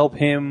trying to help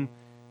him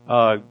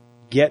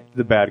get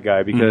the bad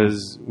guy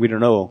because we don't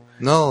know.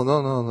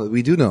 No.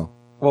 We do know.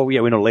 Well,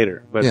 yeah, we know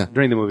later, but Yeah.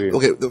 during the movie,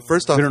 Okay,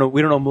 first off...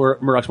 we don't know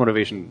Murdoch's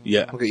motivation.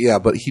 Yeah. Okay, yeah,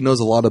 but he knows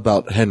a lot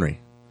about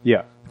Henry.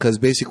 Yeah. Because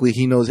basically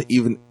he knows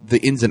even the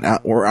ins and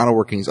outer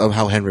workings of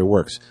how Henry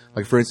works.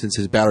 Like, for instance,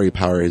 his battery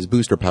power, his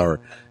booster power,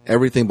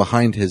 everything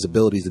behind his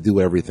abilities to do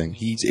everything.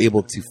 He's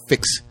able to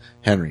fix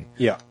Henry.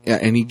 Yeah.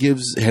 And he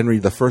gives Henry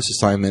the first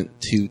assignment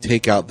to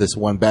take out this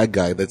one bad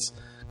guy that's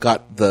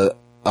got the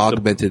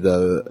augmented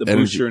energy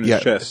booster in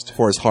his chest.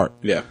 for his heart.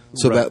 Yeah.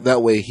 So Right.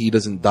 that way he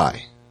doesn't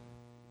die.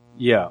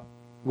 Yeah.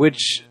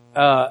 Which,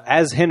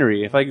 as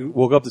Henry, if I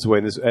woke up this way,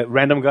 and this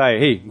random guy,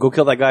 hey, go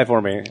kill that guy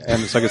for me,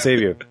 and so I can save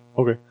you.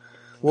 Okay.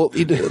 Well,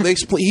 he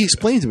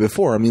explains it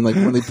before. I mean, like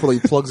when he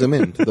plugs him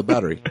in to the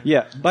battery.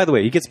 Yeah. By the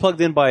way, he gets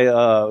plugged in by a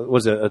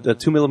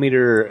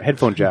 2mm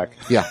headphone jack,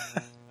 Yeah.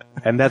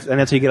 and that's how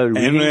you get a And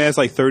reading. he has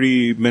like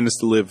 30 minutes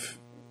to live.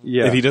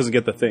 Yeah. If he doesn't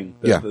get the thing,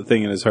 the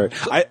thing in his heart.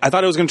 I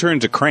thought it was going to turn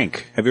into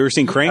Crank. Have you ever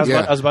seen Crank?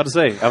 Yeah. I was about to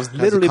say. I was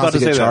literally about to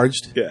say Get that.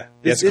 charged. Yeah.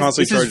 This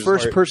is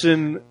first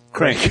person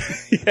Crank.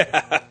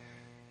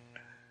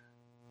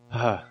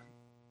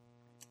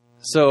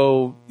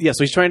 So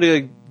he's trying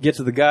to get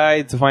to the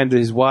guy to find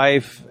his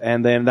wife,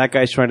 and then that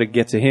guy's trying to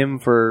get to him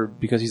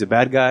because he's a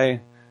bad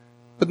guy.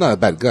 But not a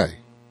bad guy.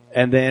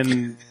 And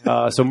then,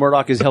 so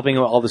Murdoch is helping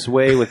him all this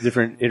way with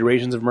different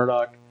iterations of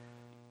Murdoch.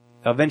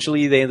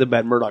 Eventually, they end up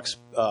at Murdoch's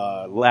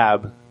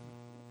lab,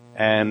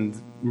 and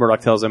Murdoch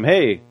tells him,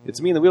 "Hey,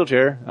 it's me in the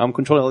wheelchair. I'm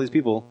controlling all these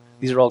people.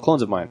 These are all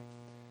clones of mine."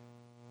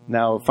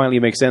 Now, finally,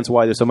 it makes sense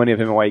why there's so many of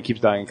him and why he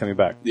keeps dying and coming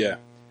back. Yeah.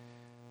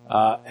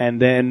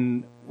 And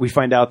then we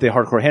find out that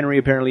Hardcore Henry,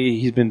 apparently,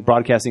 he's been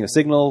broadcasting a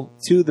signal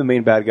to the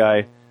main bad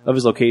guy of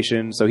his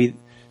location. So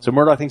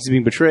Murdoch thinks he's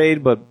being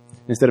betrayed, but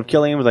instead of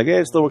killing him, he's like, "Hey,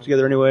 let's still work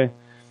together anyway,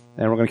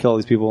 and we're going to kill all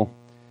these people."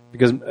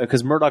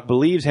 Because Murdoch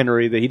believes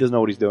Henry that he doesn't know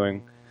what he's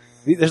doing.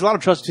 There's a lot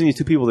of trust between these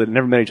two people that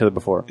never met each other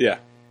before. Yeah.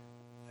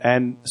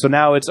 And so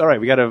now it's, all right,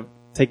 we got to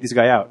take this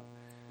guy out.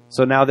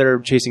 So now they're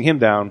chasing him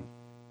down.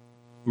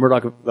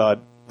 Murdoch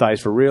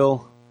dies for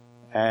real.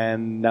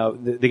 And now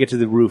they get to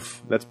the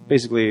roof. That's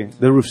basically,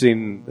 the roof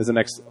scene is the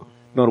next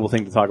notable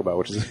thing to talk about,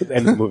 which is the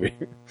end of the movie.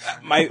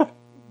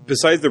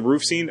 Besides the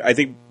roof scene, I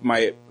think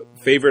my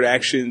favorite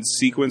action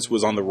sequence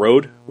was on the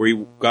road where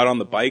he got on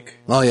the bike.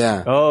 Oh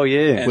yeah. Oh,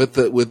 yeah. With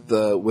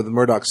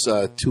Murdoch's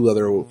 2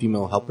 other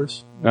female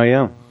helpers. Oh,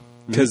 yeah.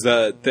 Because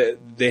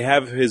they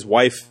have his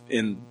wife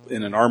in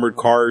an armored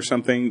car or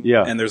something.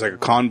 Yeah. And there's like a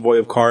convoy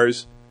of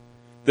cars.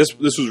 This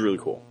was really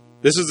cool.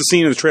 This is the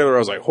scene in the trailer where I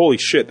was like, holy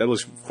shit, that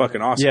looks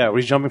fucking awesome. Yeah, where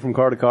he's jumping from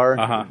car to car.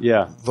 Uh-huh.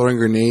 Yeah. Throwing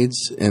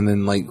grenades and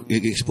then like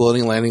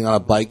exploding, landing on a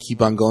bike,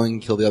 keep on going,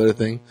 kill the other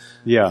thing.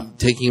 Yeah.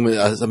 Taking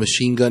a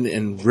machine gun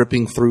and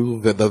ripping through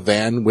the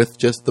van with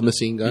just the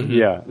machine gun.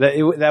 Yeah.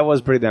 That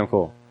was pretty damn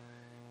cool.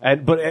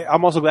 But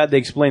I'm also glad they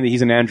explained that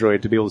he's an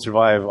android to be able to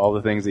survive all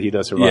the things that he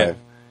does survive.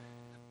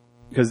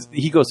 Because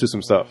he goes through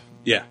some stuff.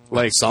 Yeah.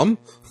 Like, Some?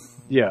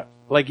 yeah.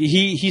 Like,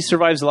 he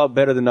survives a lot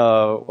better than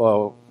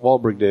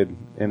Wahlberg did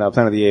in Planet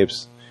of the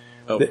Apes.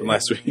 Oh, from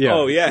last week. Yeah.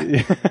 Oh, yeah.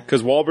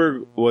 Because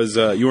Wahlberg was,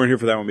 you weren't here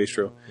for that one,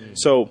 Maestro.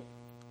 So,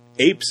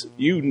 apes,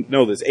 you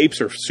know this,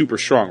 apes are super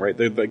strong, right?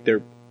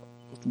 They're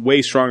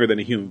way stronger than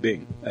a human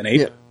being. An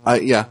ape?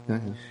 Yeah.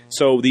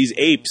 So these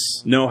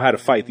apes know how to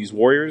fight, these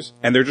warriors,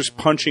 and they're just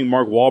punching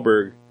Mark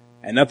Wahlberg,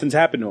 and nothing's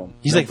happened to him.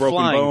 He's No like broken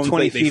flying bones.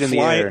 20 They feet in the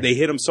fly- air. They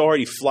hit him so hard,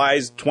 he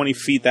flies 20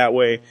 feet that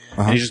way,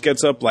 and he just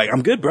gets up like,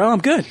 I'm good, bro, I'm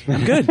good.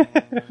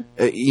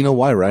 You know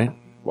why, right?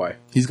 Why?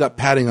 He's got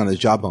padding on his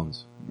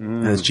jawbones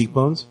and his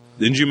cheekbones.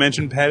 Didn't you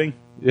mention padding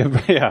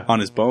Yeah. on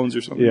his bones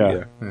or something?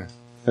 Yeah.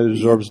 It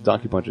absorbs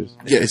donkey punches.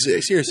 Yeah,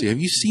 seriously, have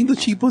you seen the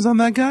cheekbones on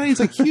that guy? He's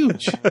like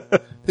huge.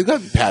 They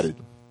got padded.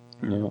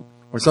 Yeah.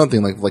 or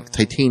something like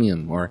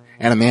titanium or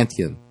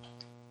adamantium.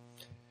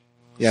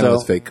 Yeah, So-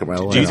 that's fake.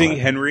 Do you think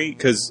Henry,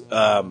 because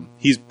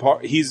he's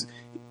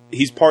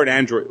part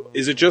android?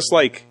 Is it just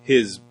like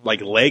his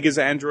leg is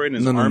android and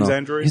his No, arms no.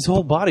 android? His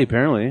whole body,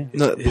 apparently.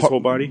 his whole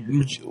body?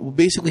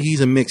 Basically,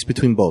 he's a mix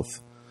between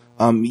both.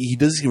 He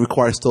does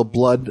require still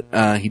blood.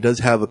 He does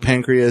have a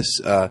pancreas,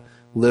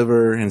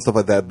 liver, and stuff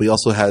like that. But he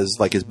also has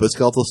like his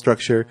skeletal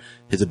structure,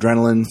 his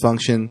adrenaline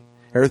function.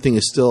 Everything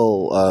is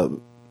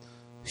still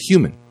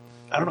human.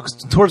 I don't know.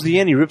 'Cause towards the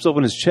end, he rips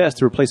open his chest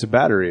to replace a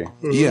battery.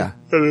 Yeah,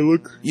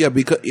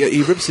 because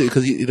he rips it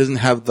because he doesn't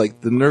have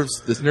like the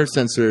nerves. This nerve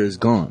sensor is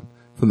gone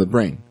from the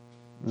brain.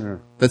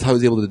 That's how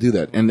he's able to do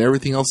that, and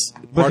everything else.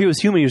 But if he was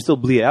human, you'd still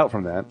bleed out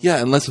from that.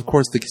 Yeah, unless of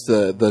course the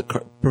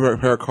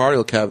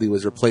pericardial cavity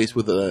was replaced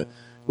with a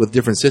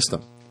different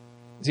system.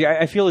 See,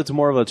 I feel it's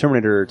more of a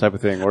Terminator type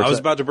of thing. I was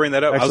about to bring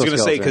that up. I was going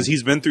to say, because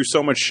he's been through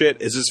so much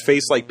shit, is his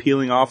face like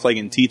peeling off like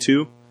in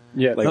T2?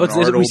 Yeah, Like no, when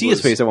we Arnold see his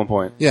was- face at one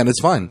point. Yeah, and it's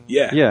fine.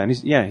 Yeah. Yeah, and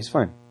he's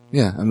fine.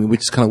 Yeah, I mean,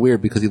 which is kind of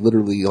weird because he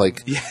literally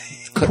takes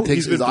He's been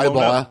his blown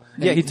eyeball up. out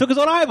Yeah, he took his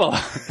own eyeball.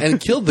 and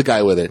killed the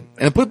guy with it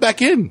and put it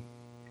back in.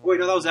 Wait,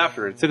 no, that was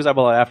after. He took his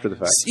eyeball out after the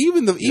fact.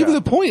 Even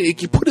the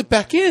point, you put it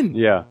back in.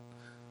 Yeah.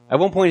 At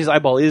one point, his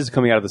eyeball is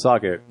coming out of the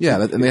socket.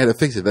 Yeah, and they had to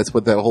fix it. That's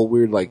what that whole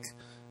weird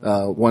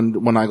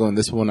one eye going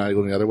this way, one eye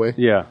going the other way.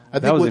 Yeah, I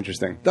think that was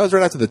interesting. That was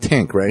right after the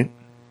tank, right?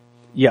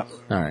 Yeah,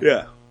 All right,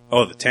 Yeah.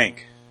 Oh, the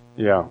tank.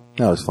 yeah.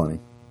 that was funny.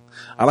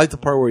 I like the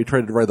part where he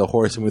tried to ride the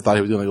horse and we thought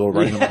he was going to go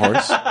riding on the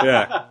horse.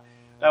 Yeah.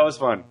 That was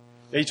fun.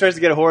 He tries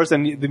to get a horse,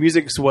 and the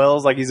music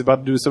swells like he's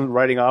about to do some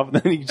riding off, and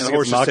then he just the gets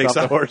horse just knocked takes off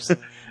the off. horse.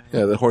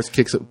 Yeah, the horse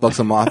bucks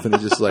him off, and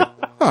he's just like,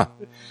 huh.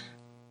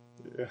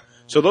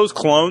 So those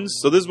clones,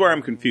 so this is where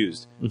I'm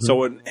confused. So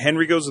when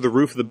Henry goes to the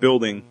roof of the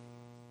building,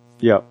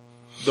 Yeah,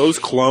 those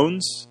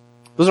clones,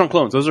 those aren't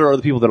clones. Those are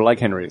other people that are like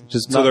Henry.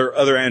 Just so not, they're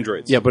other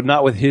androids. yeah, but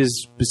not with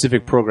his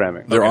specific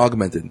programming. They're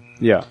augmented.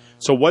 Yeah,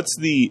 So what's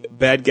the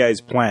bad guy's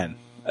plan?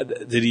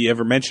 Did he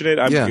ever mention it?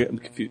 I'm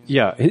confused.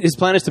 yeah. His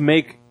plan is to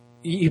make.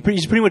 He's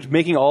pretty much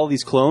making all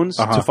these clones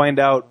to find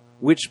out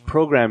which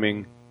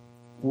programming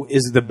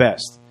is the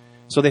best.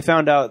 So they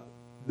found out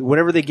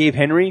whatever they gave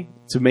Henry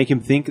to make him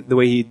think the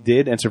way he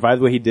did and survive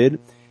the way he did,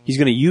 he's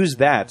going to use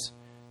that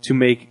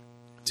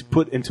to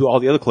put into all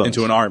the other clones.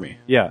 Into an army.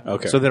 Yeah.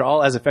 Okay. So they're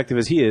all as effective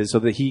as he is, so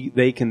that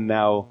they can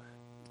now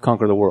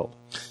conquer the world.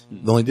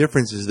 The only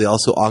difference is they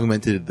also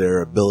augmented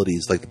their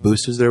abilities, like the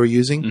boosters they were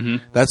using.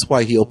 That's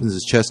why he opens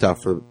his chest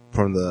out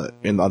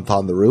on top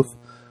of the roof,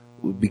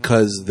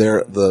 because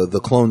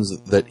the clones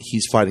that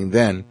he's fighting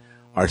then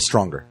are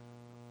stronger.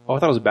 Oh, I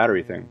thought it was a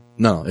battery thing.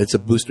 No, it's a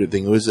booster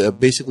thing. It was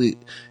basically,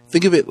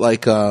 think of it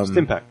like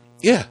Stimpack.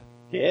 Yeah,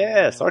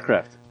 Yeah,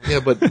 StarCraft. yeah,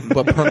 but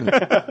permanent,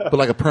 but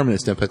like a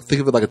permanent stimpak.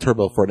 Think of it like a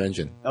turbo for an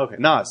engine. Okay.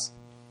 Nas.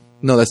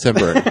 No, that's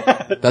temporary.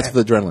 That's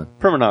for the adrenaline.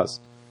 Permanos.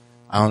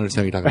 I don't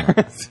understand what you're talking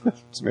about.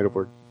 It's a made up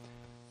word.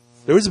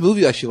 There was a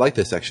movie actually like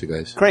this, actually,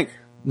 guys. Crank.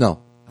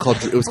 No,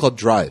 it was called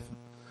Drive.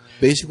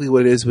 Basically,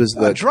 what it is was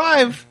that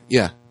Drive.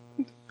 yeah,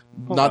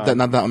 not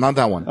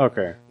that one.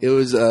 Okay. It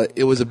was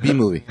a B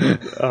movie.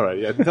 It All right.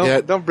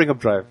 Yeah. Don't bring up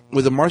Drive.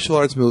 was a martial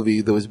arts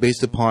movie that was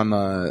based upon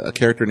a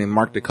character named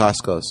Mark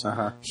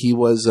Dacascos. He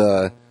was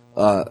a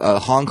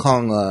Hong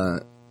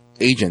Kong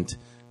agent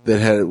that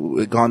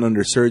had gone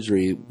under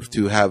surgery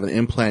to have an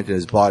implant in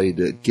his body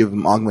to give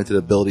him augmented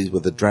abilities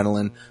with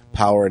adrenaline,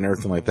 power, and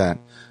everything like that.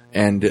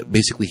 And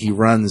basically, he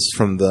runs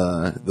from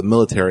the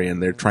military,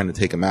 and they're trying to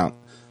take him out.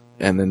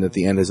 And then at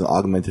the end, there's an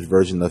augmented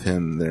version of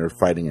him. They're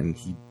fighting, and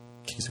he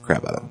kicks the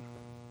crap out of him.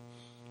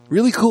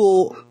 Really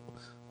cool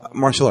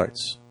martial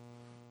arts.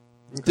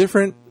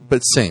 Different, but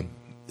same.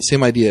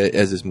 Same idea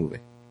as this movie.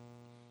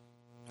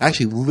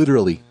 Actually,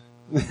 literally,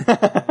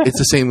 it's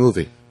the same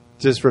movie.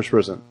 Just first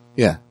person.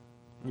 Yeah.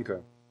 Okay.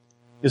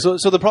 Yeah,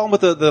 so the problem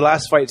with the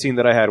last fight scene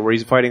that I had, where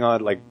he's fighting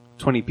on like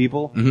 20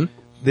 people,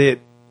 that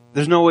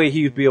there's no way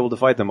he would be able to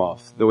fight them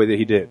off the way that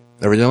he did.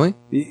 Originally?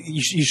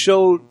 You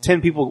show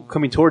 10 people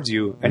coming towards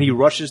you, and he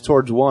rushes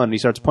towards one, and he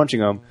starts punching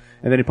them,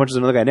 and then he punches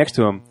another guy next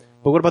to him.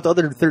 But what about the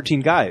other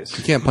 13 guys?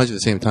 You can't punch at the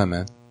same time,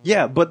 man.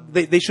 Yeah, but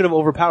they should have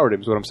overpowered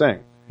him, is what I'm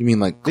saying. You mean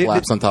like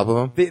collapse on top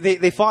of him?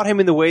 They fought him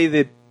in the way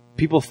that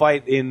people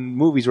fight in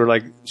movies, where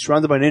like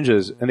surrounded by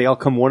ninjas, and they all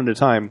come one at a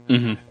time.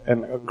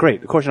 And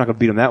great, of course you're not going to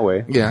beat them that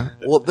way. Yeah.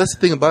 Well, that's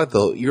the thing about it,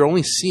 though. You're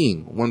only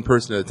seeing one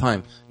person at a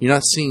time. You're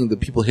not seeing the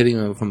people hitting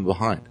him from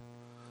behind.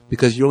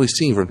 Because you're only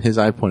seeing from his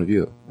eye point of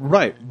view.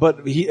 Right,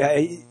 but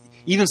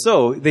even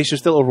so, they should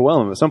still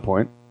overwhelm him at some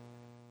point.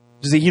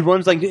 Just he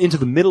runs like into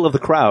the middle of the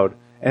crowd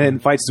and then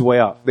fights his way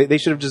off. They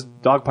should have just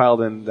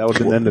dogpiled, and that would have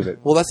been the end of it.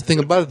 Well, that's the thing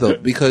about it, though.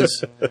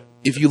 Because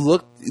if you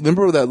look...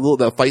 Remember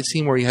that fight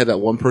scene where he had that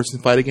one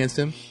person fight against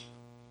him?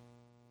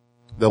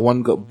 The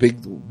one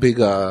big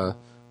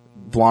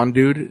blonde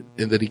dude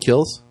that he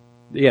kills?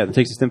 Yeah, that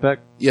takes his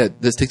impact. Yeah,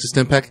 this takes a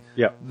Stimpack.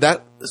 Yeah.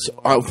 That,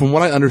 from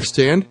what I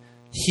understand,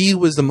 he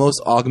was the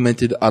most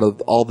augmented out of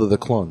all of the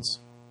clones.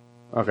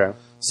 Okay,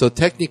 So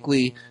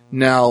technically,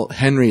 now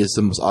Henry is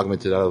the most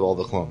augmented out of all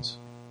the clones.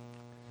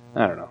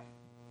 I don't know.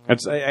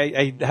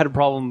 I had a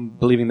problem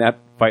believing that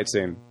fight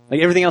scene.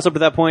 Like everything else up to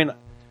that point,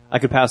 I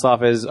could pass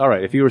off as all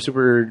right. If you were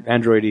super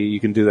android-y, you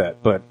can do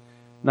that, but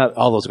not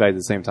all those guys at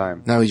the same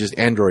time. Now he's just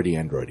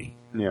androidy.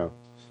 You know,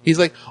 He's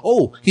like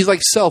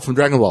Cell from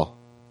Dragon Ball.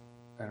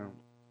 I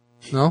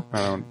don't, No,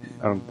 I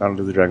don't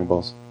do the Dragon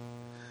Balls.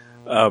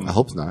 I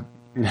hope not.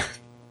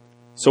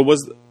 So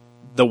was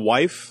the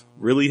wife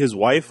really his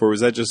wife, or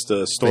was that just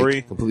a story?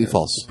 Fake. Completely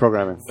false.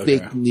 Programming.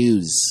 Fake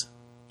news.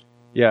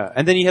 Yeah,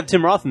 and then you have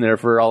Tim Roth in there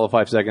for all of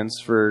 5 seconds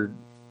for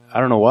I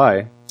don't know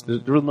why.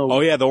 There was no.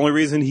 Oh yeah, the only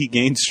reason he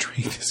gained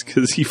strength is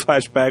because he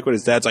flashed back when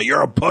his dad's like,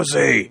 "You're a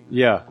pussy."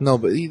 Yeah, No,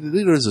 but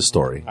there is a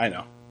story. I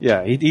know.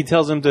 yeah. He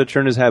tells him to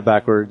turn his hat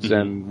backwards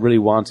and really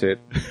wants it,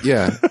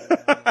 Yeah,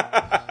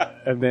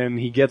 and then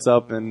he gets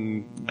up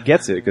and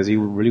gets it because he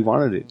really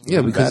wanted it.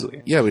 yeah, because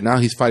badly. but now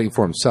he's fighting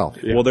for himself.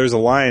 Yeah. Well, there's a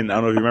line, I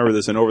don't know if you remember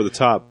this, in Over the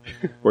Top,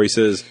 where he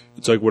says,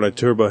 "It's like when I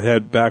turn my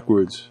head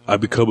backwards, I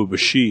become a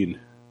machine.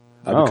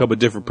 I Oh. become a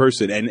different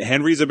person." And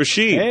Henry's a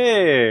machine.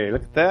 Hey,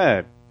 look at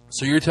that!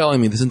 So you're telling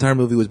me this entire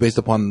movie was based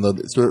upon the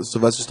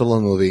Sylvester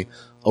Stallone movie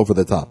Over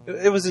the Top?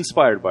 It was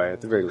inspired by it,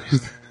 at the very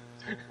least.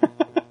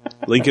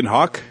 Lincoln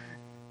Hawk?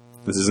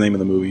 This is the name of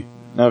the movie.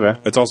 Okay.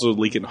 It's also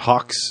Lincoln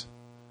Hawks.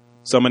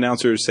 Some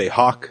announcers say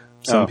Hawk.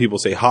 Some Oh. people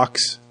say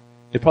Hawks.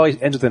 It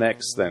probably ends with an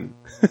X then.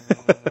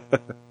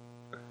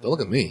 Don't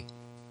look at me.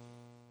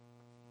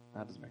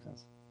 That doesn't make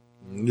sense.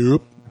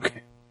 Nope.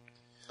 Okay.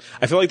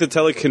 I feel like the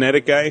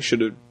telekinetic guy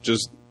should have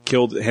just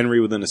killed Henry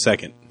within a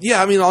second.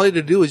 Yeah, I mean, all he had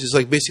to do was just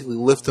basically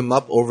lift him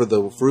up over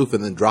the roof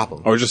and then drop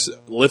him. Or just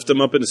lift him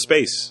up into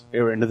space.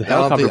 They were into the I don't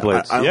helicopter think,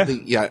 blades.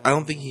 I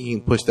don't think he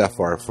can push that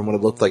far. From what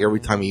it looked like,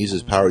 every time he used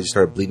his powers, he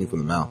started bleeding from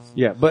the mouth.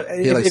 Yeah, but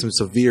He had if- some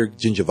severe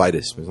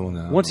gingivitis. Or something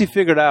like that. once he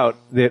figured out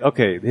that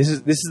okay, this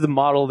is the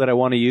model that I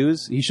want to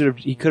use,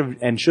 he could have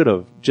and should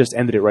have just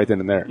ended it right then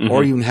and there.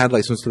 Or even had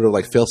some sort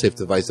of fail-safe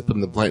device to put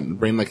in the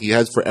brain like he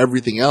has for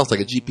everything else, like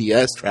a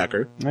GPS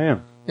tracker. Yeah.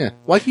 Yeah.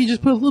 Why can't you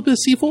just put a little bit of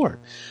C4?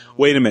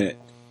 Wait a minute.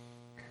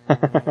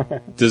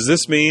 Does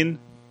this mean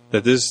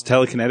that this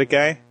telekinetic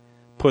guy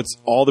puts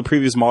all the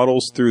previous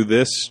models through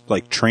this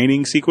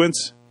training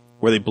sequence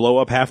where they blow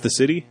up half the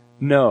city?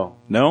 No,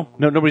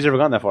 nobody's ever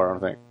gone that far. I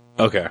don't think.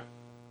 Okay.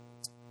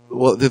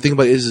 Well, the thing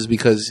about it is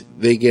because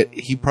they get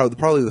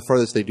probably the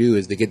farthest they do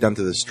is they get down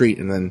to the street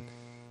and then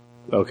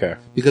Okay.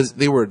 because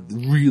they were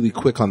really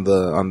quick on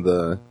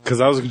the Because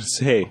I was going to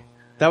say,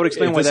 That would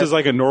explain if why this is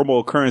like a normal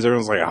occurrence,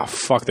 everyone's like, "Oh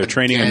fuck, they're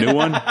training a new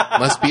one."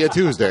 must be a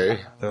Tuesday.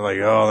 They're like,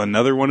 "Oh,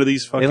 another one of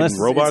these fucking unless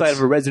it's robots." inside of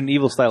a Resident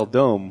Evil style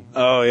dome.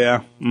 Oh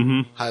yeah.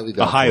 Mm-hmm. Highly A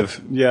doubtful.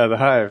 hive. Yeah, the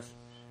hive,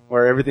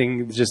 where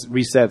everything just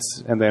resets,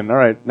 and then all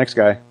right, next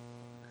guy.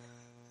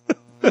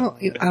 Well,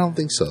 I don't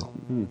think so.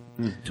 Too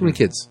many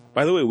kids.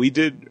 By the way, we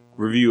did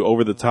review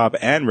Over the Top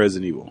and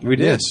Resident Evil. We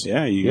did. Yes.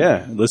 Yeah, you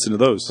Yeah. listen to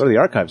those. Go to the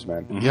archives,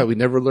 man. Yeah, we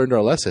never learned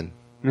our lesson.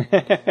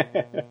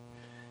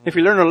 If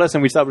we learn our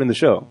lesson, we stop it in the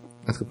show.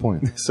 That's a good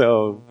point.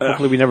 So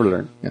hopefully, we never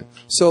learn. Yeah.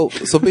 So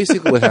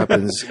basically, what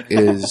happens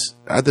is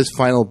at this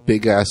final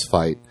big ass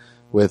fight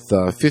with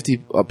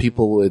 50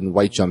 people in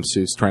white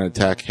jumpsuits trying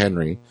to attack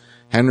Henry.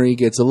 Henry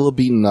gets a little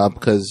beaten up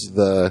because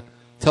the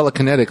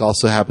telekinetic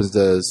also happens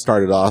to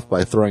start it off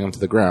by throwing him to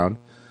the ground.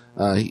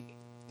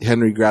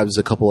 Henry grabs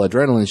a couple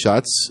adrenaline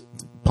shots,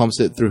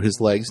 pumps it through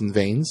his legs and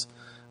veins,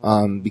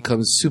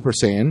 becomes Super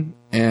Saiyan,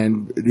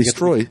 and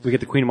destroys. We get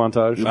the Queen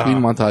montage. The Queen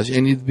montage,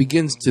 and he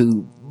begins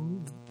to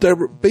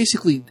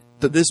basically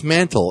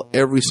dismantle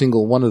every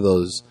single one of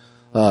those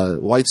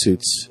white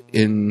suits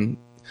in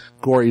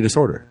gory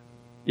disorder.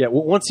 Yeah,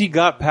 once he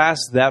got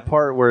past that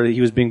part where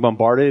he was being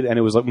bombarded and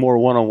it was more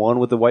one-on-one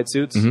with the white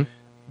suits,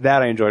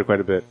 that I enjoyed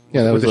quite a bit.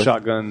 Yeah, that with was the like-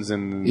 shotguns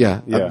and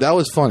That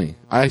was funny.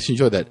 I actually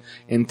enjoyed that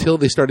until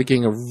they started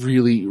getting a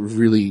really,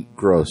 really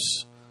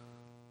gross.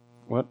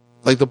 What?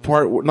 Like the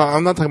part. No,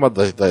 I'm not talking about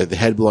the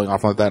head blowing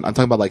off like that. I'm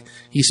talking about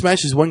he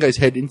smashes one guy's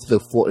head into the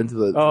floor, into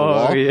the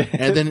wall, yeah.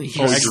 and then he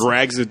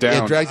Drags it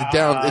down. drags it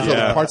down until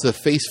Yeah. the parts of the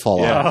face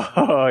fall off.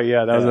 Oh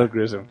yeah, that was a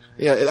gruesome.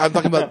 Yeah, I'm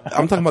talking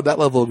about that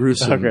level of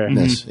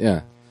gruesomeness.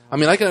 Yeah, I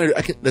mean, I can.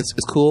 That's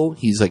it's cool.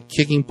 He's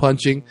kicking,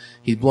 punching.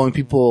 He's blowing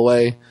people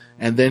away,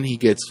 and then he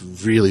gets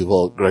really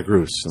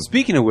gruesome.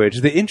 Speaking of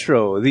which,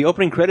 the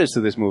opening credits to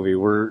this movie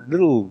were a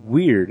little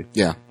weird.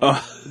 Yeah,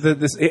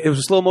 It was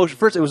a slow motion.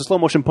 First, it was a slow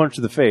motion punch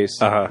to the face,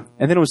 and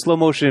then it was slow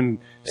motion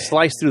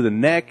slice through the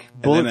neck,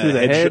 bullet through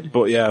the head.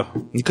 Yeah.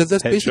 because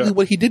that's basically Headshot.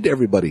 what he did to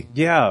everybody.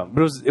 Yeah,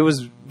 but it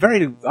was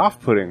very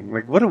off putting.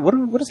 Like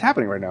what is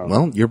happening right now?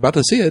 Well, you're about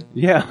to see it.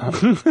 Yeah,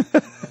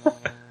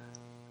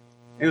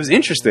 it was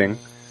interesting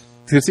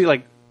to see.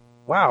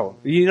 Wow,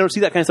 you don't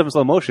see that kind of stuff in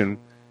slow motion.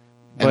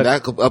 And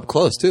that up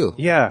close too.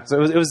 Yeah,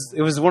 so it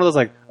was one of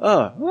those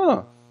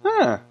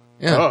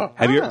Yeah.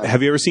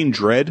 Have you ever seen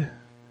Dredd?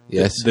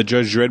 Yes. The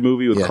Judge Dredd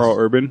movie with Yes. Carl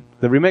Urban?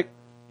 the remake.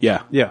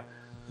 Yeah. Yeah,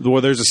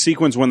 Where there's a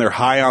sequence when they're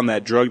high on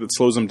that drug that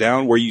slows them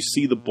down where you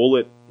see the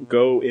bullet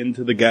go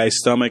into the guy's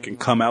stomach and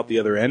come out the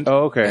other end.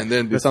 oh okay, and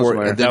then that sounds before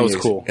familiar. and then That was he-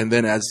 cool. And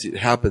then as it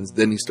happens,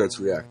 then he starts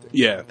reacting.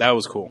 Yeah, that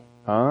was cool.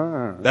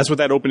 Ah. That's what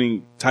that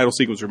opening title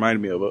sequence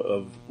reminded me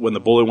of when the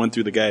bullet went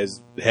through the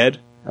guy's head.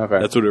 Okay.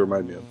 That's what it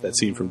reminded me of, that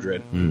scene from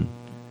Dredd.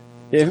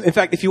 In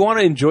fact, if you want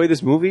to enjoy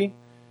this movie,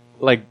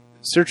 like,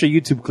 search a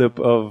YouTube clip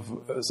of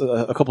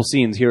a couple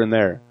scenes here and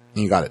there.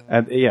 And you got it.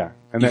 And yeah.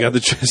 And You got the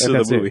gist of the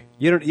that's it. movie.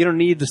 You don't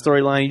need the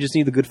storyline, you just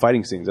need the good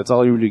fighting scenes. That's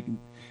all you really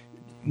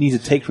need to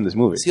take from this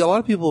movie. See, a lot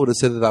of people would have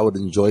said that I would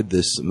have enjoyed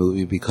this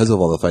movie because of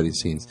all the fighting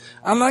scenes.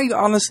 And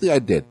I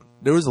did.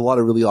 There was a lot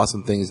of really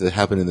awesome things that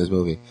happened in this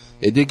movie.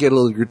 It did get a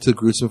little too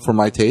gruesome for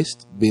my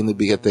taste, being the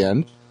big at the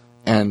end,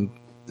 and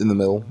in the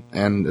middle,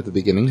 and at the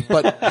beginning.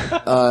 But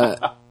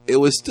it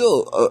was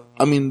still,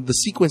 the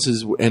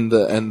sequences and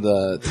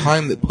the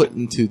time that put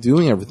into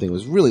doing everything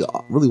was really,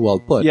 really well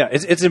put. Yeah,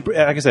 it's like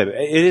I said,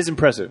 it is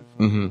impressive.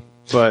 Mm-hmm.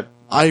 But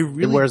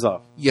it wears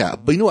off. Yeah,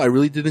 but you know what I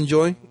really did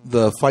enjoy?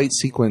 The fight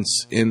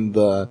sequence in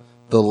the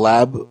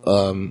lab,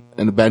 an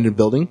abandoned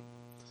building,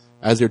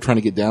 as they're trying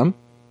to get down.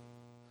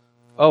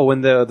 Oh,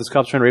 when the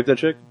cops trying to rape that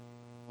chick?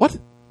 What?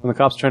 When the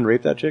cops trying to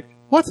rape that chick?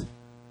 What?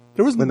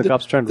 There was When the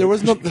cops trying to there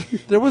rape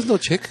was there was no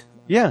chick.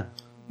 Yeah.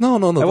 No.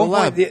 The one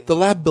lab, point, the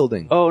lab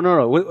building. Oh,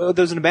 no.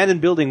 There's an abandoned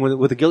building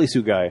with a ghillie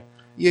suit guy.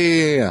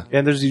 Yeah.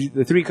 And there's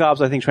the three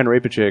cops, I think, trying to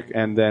rape a chick.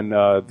 And then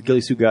the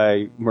ghillie suit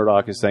guy,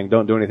 Murdoch, is saying,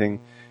 don't do anything.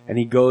 And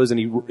he goes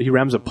and he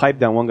rams a pipe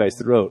down one guy's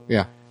throat.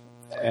 Yeah.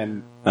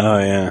 And, Oh,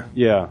 yeah.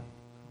 yeah.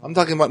 I'm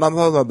talking about not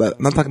that.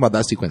 I'm not talking about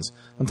that sequence.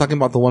 I'm talking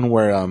about the one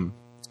where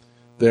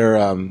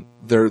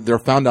they're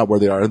found out where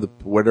they are.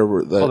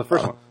 The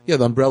first one. Yeah,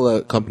 the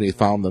umbrella company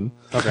found them.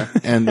 Okay.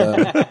 And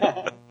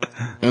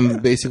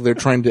and basically they're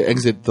trying to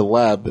exit the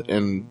lab,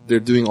 and they're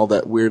doing all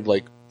that weird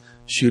like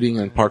shooting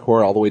and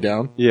parkour all the way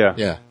down. Yeah.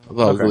 Yeah, I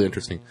thought it was really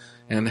interesting.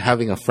 And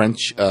having a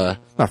French,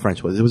 not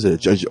French, was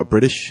it a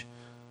British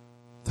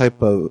type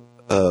of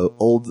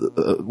old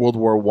World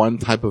War I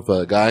type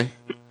of guy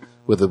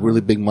with a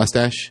really big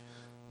mustache.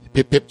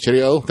 Pip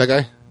cheerio, that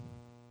guy.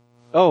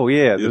 Oh,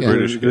 yeah. The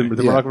British guy.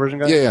 The Morocco version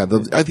guy? Yeah.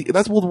 I think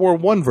that's World War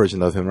I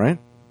version of him, right?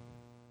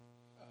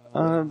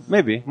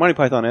 Maybe. Monty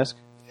Python-esque.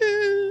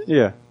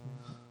 Yeah.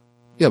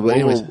 Yeah, but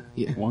anyways,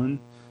 One?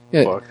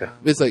 yeah, Fuck.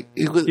 it's like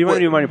it was, You might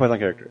be a Monty Python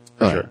character.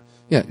 For sure.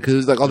 Yeah, because it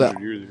was like all that.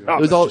 100 years ago. Oh,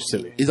 It was that's all just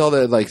silly. It's all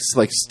that like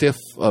stiff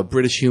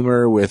British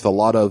humor with a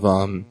lot of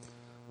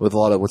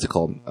what's it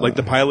called? Like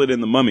the pilot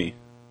in The Mummy.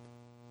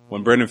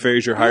 When Brendan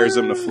Fraser hires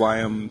him to fly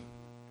him.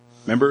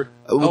 Remember?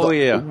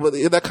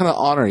 with that kind of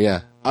honor.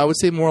 Yeah, I would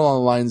say more along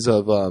the lines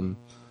of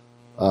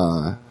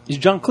He's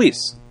John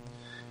Cleese.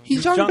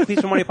 he's John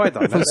Cleese from Monty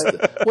Python.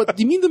 What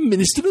do you mean, the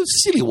Minister of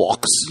Silly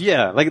Walks?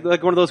 Yeah, like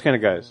one of those kind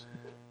of guys.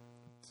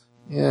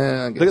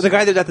 Yeah, I guess. The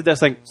guy that's at the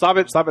desk saying, stop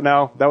it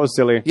now. That was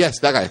silly. Yes,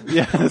 that guy.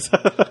 Yes.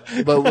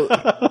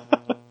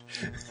 But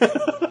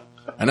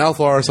and now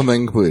for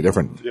something completely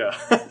different. Yeah.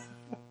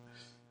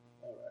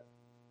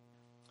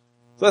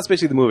 So that's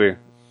basically the movie.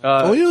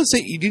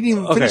 You didn't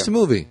even finish okay. the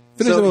movie.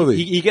 Finish So the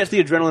movie. He gets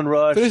the adrenaline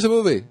rush. Finish the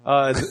movie.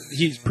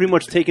 He's pretty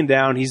much taken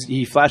down.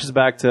 He flashes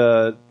back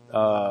to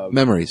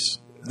Memories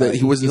that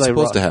he wasn't Eli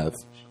supposed Roth.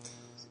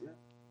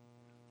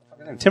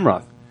 to have. Tim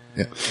Roth.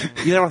 Yeah,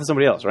 Eli Roth is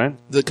somebody else, right?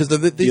 because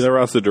Eli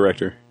Roth's the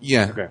director.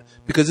 yeah, Okay.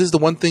 because this is the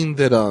one thing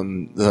that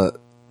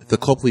the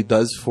Copley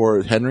does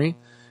for Henry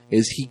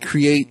is he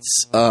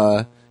creates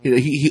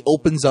he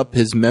opens up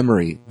his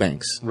memory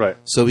banks, Right.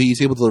 So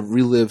he's able to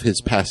relive his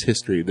past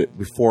history that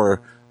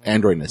before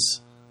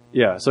androidness.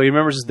 Yeah. So he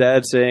remembers his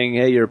dad saying,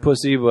 "Hey, you're a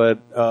pussy, but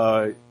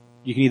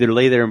you can either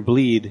lay there and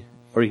bleed,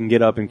 or you can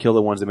get up and kill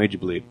the ones that made you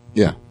bleed."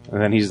 Yeah,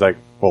 And then he's like,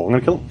 "Well, I'm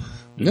gonna kill him."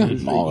 yeah.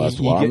 That's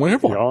what I'm waiting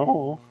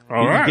for.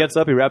 He gets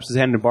up, he wraps his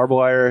hand in barbed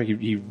wire,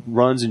 he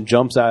runs and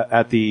jumps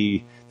at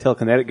the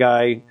telekinetic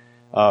guy,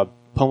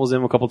 pummels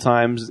him a couple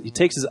times. He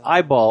takes his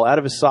eyeball out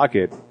of his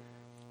socket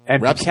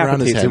and Wraps it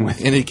around his decapitates him head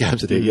with and he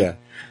decapitates. Yeah,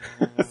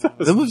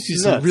 the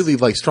movie's nuts. really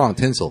like strong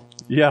tinsel.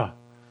 Yeah.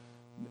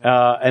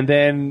 And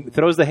then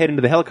throws the head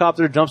into the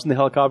helicopter, jumps in the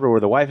helicopter where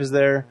the wife is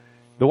there.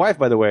 The wife,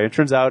 by the way, it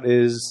turns out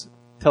is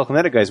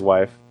telekinetic guy's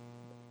wife.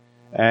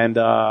 And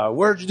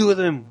what'd you do with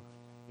him?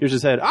 Here's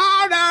his head.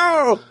 Oh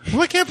no!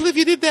 I can't believe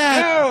you did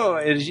that. No!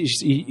 And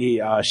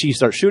she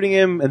starts shooting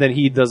him, and then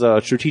he does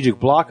a strategic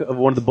block of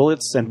one of the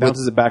bullets and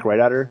bounces it back right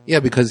at her. Yeah,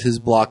 because his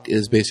block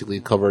is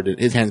basically covered in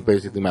his hand's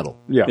basically metal.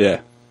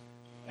 Yeah.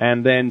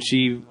 And then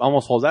she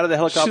almost falls out of the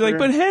helicopter. She's like,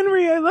 but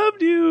Henry, I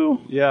loved you.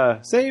 yeah,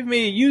 save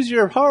me, use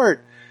your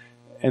heart.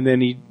 And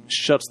then he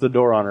shuts the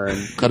door on her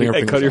and Cutting her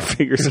I fingers cut your off.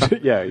 fingers off.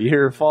 yeah, you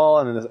hear her fall,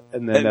 and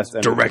then that's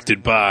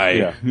Directed by.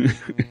 Yeah.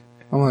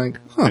 I'm like,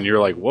 huh. And you're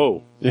like,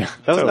 whoa. Yeah,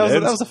 that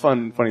was a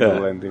funny Yeah.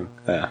 little ending.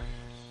 Yeah.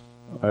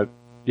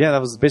 Yeah,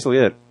 that was basically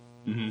it.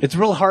 It's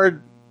real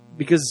hard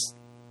because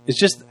it's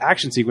just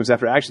action sequence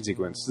after action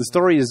sequence. The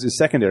story is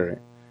secondary,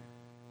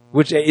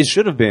 which it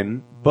should have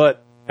been,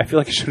 but I feel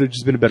like it should have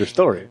just been a better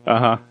story.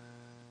 Uh-huh.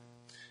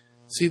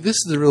 See, this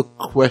is the real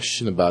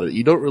question about it.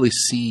 You don't really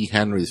see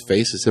Henry's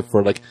face except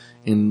for like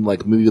in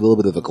like maybe a little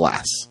bit of the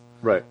glass.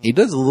 Right. He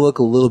does look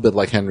a little bit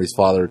like Henry's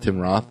father, Tim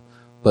Roth,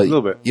 but A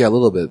little bit. Yeah, a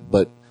little bit.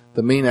 But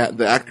the main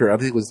the actor, I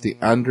think it was the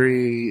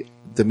Andrei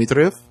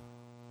Dmitriev.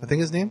 I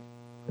think his name.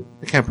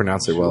 I can't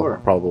pronounce it Sure. well,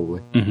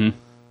 probably. Mm-hmm.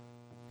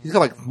 He's got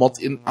like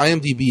in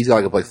IMDb. He's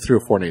got like 3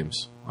 or 4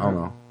 names. I don't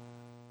know.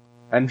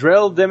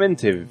 Andrel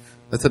Dementiv.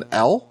 That's an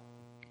L.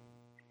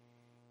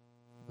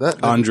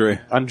 That Andre.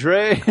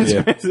 Andre?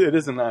 Yeah. It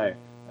is an I.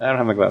 I don't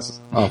have my glasses.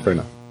 Oh, fair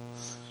enough.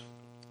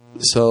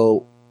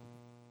 So,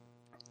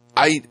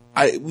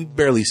 we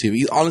barely see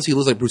him. Honestly, he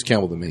looks like Bruce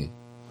Campbell to me.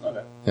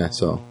 Okay. Yeah,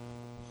 so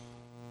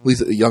at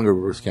least a younger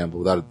Bruce Campbell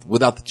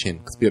without the chin,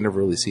 because we never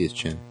really see his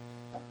chin.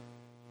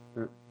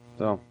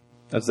 So,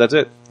 that's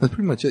it. That's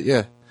pretty much it.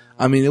 Yeah,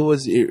 I mean, it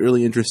was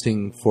really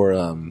interesting for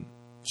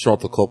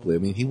Sharlto Copley. I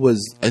mean, he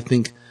was, I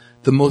think,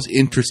 the most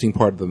interesting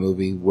part of the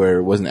movie, where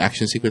it wasn't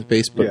action sequence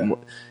based, but Yeah.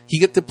 he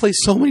got to play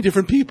so many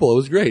different people. It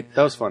was great.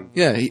 That was fun.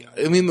 Yeah,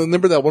 I mean,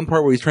 remember that one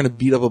part where he's trying to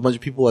beat up a bunch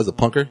of people as a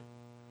punker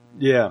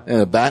Yeah.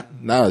 and a bat?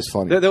 That was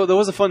funny. There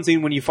was a fun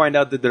scene when you find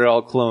out that they're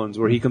all clones,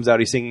 where he comes out,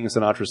 he's singing a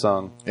Sinatra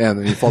song. And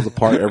then he falls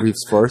apart every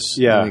verse.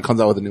 Yeah. And he comes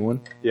out with a new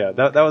one. Yeah,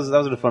 that was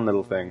a fun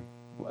little thing.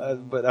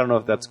 But I don't know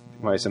if that's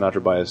my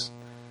Sinatra bias.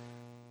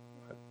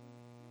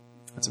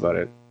 That's about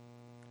it.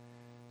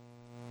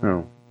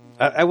 No.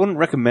 I wouldn't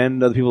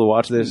recommend other people to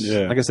watch this.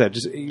 Yeah. Like I said,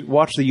 just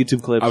watch the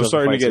YouTube clips. I was of the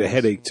starting to fight get a scenes.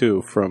 headache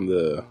too from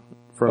the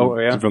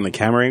yeah? from the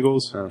camera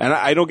angles, Oh. and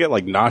I don't get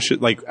like nauseous.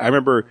 Like I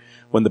remember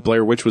when the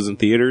Blair Witch was in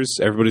theaters,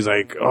 everybody's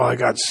like, "Oh, I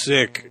got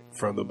sick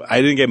from the."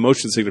 I didn't get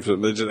motion sickness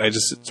from it. I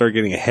just started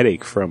getting a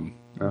headache from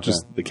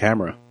just the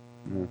camera.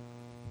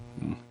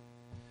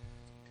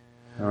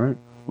 All right.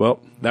 Well,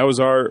 that was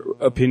our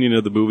opinion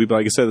of the movie. But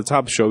like I said at the top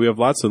of the show, we have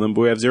lots of them,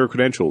 but we have 0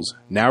 credentials.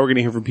 Now we're going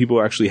to hear from people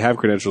who actually have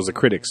credentials, the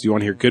critics. Do you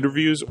want to hear good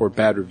reviews or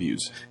bad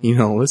reviews? You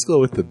know, let's go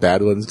with the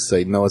bad ones because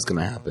I know it's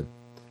going to happen.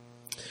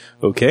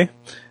 Okay.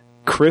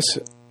 Chris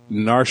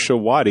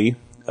Narshawati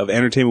of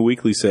Entertainment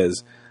Weekly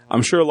says,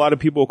 I'm sure a lot of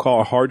people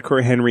call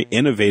Hardcore Henry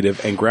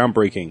innovative and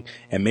groundbreaking,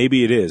 and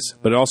maybe it is,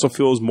 but it also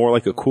feels more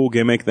like a cool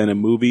gimmick than a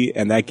movie,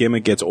 and that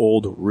gimmick gets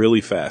old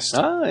really fast.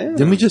 Ah, yeah.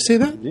 Didn't we just say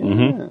that?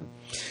 Yeah.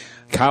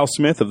 Kyle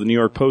Smith of the New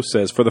York Post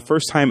says, for the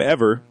first time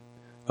ever,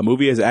 a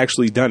movie has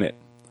actually done it.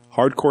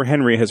 Hardcore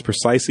Henry has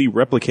precisely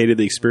replicated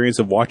the experience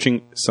of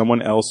watching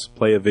someone else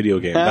play a video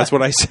game. That's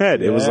what I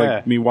said. It was Yeah.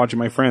 like me watching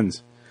my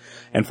friends.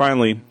 And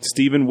finally,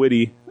 Stephen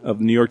Whitty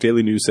of New York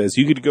Daily News says,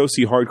 you could go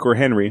see Hardcore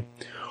Henry,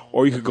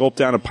 or you could gulp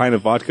down a pint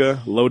of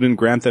vodka, load in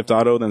Grand Theft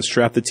Auto, then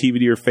strap the TV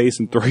to your face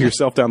and throw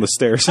yourself down the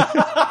stairs.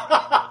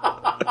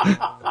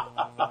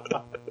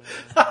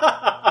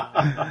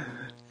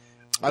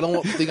 I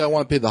don't think I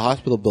want to pay the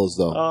hospital bills,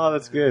 though. Oh,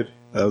 that's good.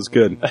 That was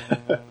good.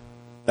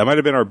 That might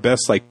have been our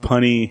best, like,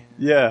 punny.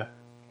 Yeah.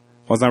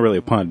 Well, it's not really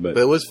a pun, but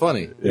But it was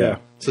funny. yeah.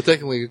 So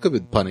technically, it could be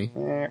punny.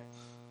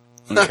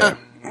 Okay.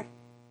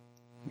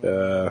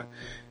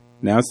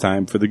 Now it's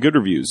time for the good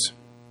reviews.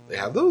 They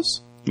have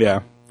those?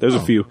 Yeah, there's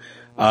a few.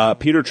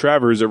 Peter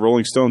Travers at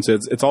Rolling Stone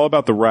says, it's all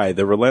about the ride,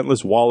 the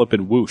relentless wallop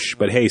and whoosh.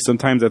 But hey,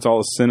 sometimes that's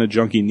all a Cine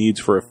junkie needs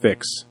for a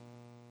fix.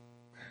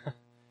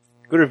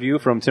 Good review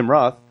from Tim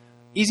Roth.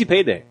 Easy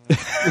payday.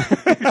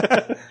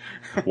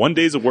 1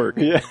 day's of work.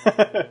 Yeah.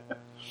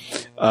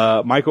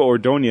 Michael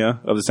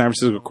Ordonia of the San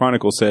Francisco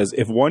Chronicle says,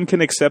 if one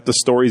can accept the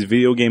story's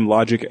video game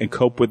logic and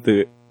cope with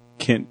the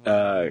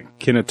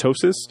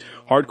kinetosis,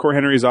 Hardcore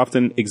Henry is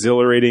often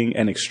exhilarating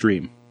and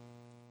extreme.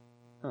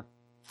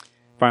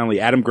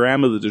 Finally, Adam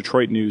Graham of the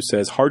Detroit News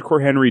says,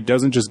 Hardcore Henry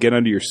doesn't just get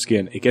under your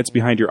skin, it gets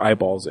behind your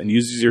eyeballs and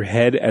uses your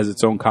head as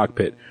its own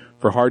cockpit.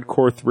 For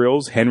hardcore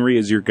thrills, Henry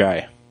is your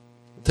guy.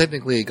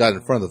 Technically, it got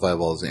in front of the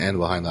eyeballs and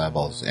behind the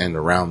eyeballs and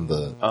around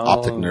the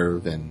optic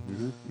nerve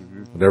and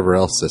whatever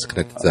else that's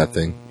connected to that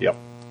thing. Yep.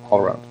 All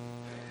around.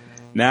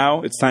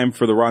 Now it's time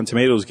for the Rotten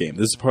Tomatoes game.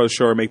 This is part of the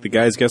show where I make the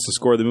guys guess the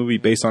score of the movie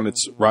based on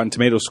its Rotten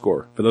Tomatoes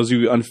score. For those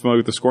of you unfamiliar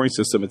with the scoring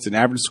system, it's an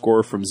average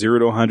score from 0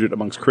 to 100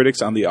 amongst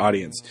critics on the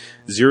audience.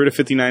 0 to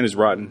 59 is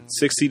rotten,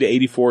 60 to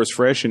 84 is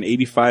fresh, and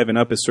 85 and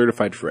up is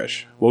certified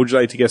fresh. What would you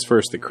like to guess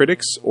first, the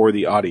critics or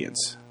the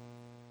audience?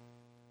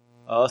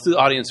 Let's do the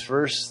audience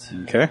first.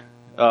 Okay.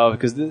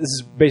 Because this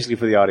is basically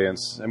for the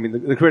audience. I mean,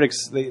 the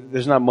critics,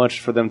 there's not much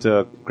for them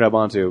to grab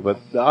onto, but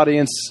the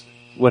audience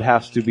would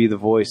have to be the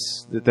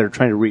voice that they're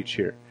trying to reach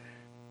here.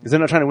 Because they're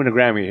not trying to win a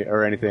Grammy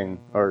or anything,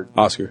 or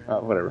Oscar.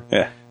 whatever.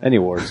 Yeah. Any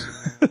awards.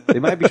 They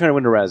might be trying to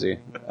win a Razzie.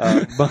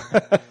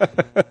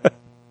 But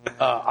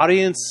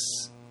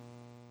audience,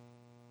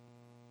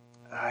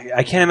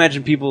 I can't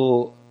imagine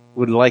people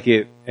would like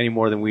it any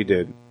more than we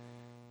did.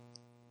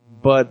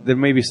 But there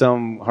may be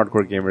some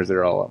hardcore gamers that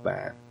are all up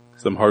there.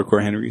 Some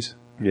hardcore Henrys.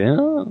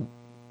 Yeah.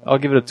 I'll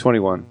give it a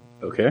 21.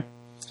 Okay.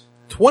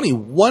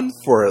 21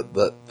 for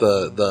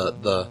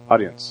the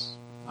Audience.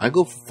 I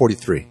go for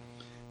 43.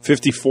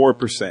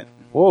 54%.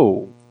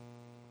 Whoa.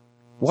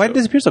 Why did it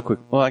disappear so quick?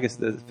 Well, I guess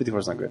the 54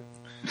 is not good.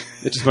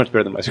 It's just much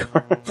better than my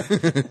score.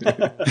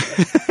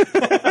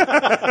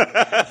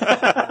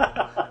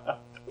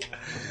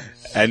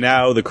 And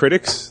now the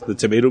critics, the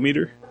tomato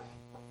meter.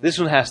 This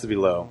one has to be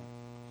low.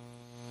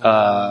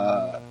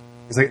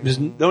 It's like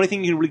the only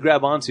thing you can really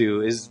grab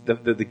onto is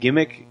the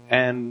gimmick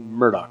and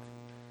Murdoch.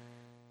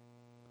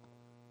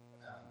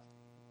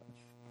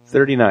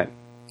 39.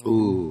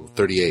 Ooh,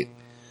 38.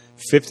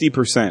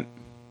 50%.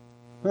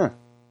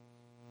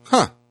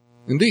 Huh.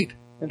 Indeed.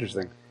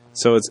 Interesting.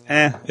 So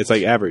it's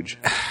like average.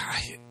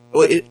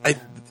 Well,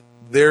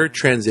 their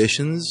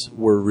transitions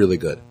were really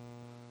good.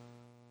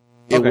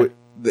 Okay.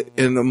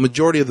 And the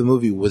majority of the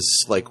movie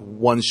was like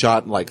one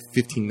shot in like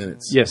 15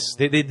 minutes. Yes,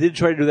 they did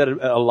try to do that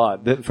a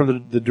lot.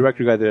 From the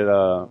director guy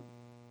that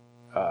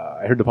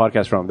I heard the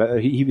podcast from, that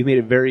he made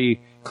it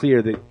very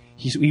clear that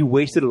he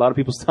wasted a lot of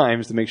people's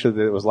times to make sure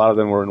that a lot of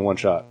them were in one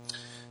shot.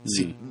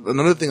 See,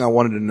 another thing I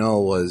wanted to know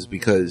was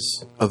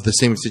because of the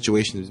same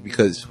situation, is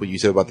because what you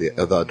said about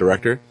the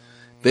director.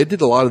 They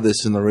did a lot of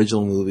this in the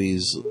original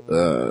movies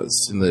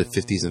in the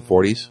 50s and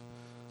 40s.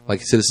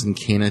 Like Citizen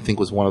Kane, I think,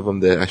 was one of them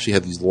that actually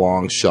had these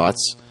long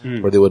shots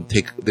where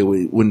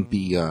wouldn't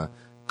be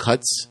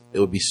cuts; it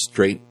would be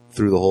straight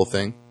through the whole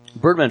thing.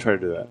 Birdman tried to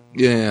do that.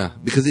 Yeah,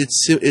 because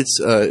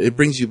it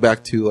brings you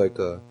back to like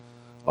a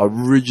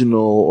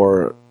original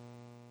or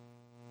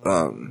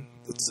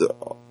it's an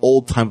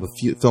old time of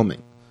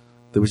filming,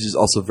 which is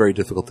also very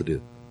difficult to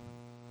do.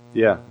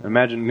 Yeah,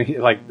 imagine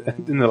like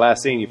in the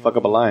last scene, you fuck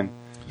up a line.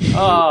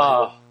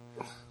 Oh,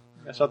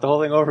 I shot the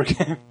whole thing over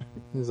again.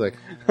 He's like,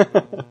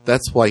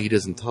 that's why he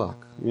doesn't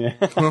talk. Yeah.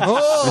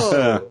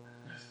 Oh!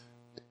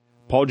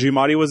 Paul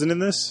Giamatti wasn't in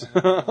this.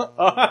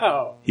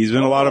 Oh. He's been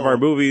in a lot of our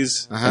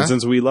movies, and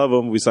since we love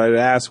him, we decided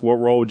to ask what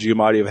role would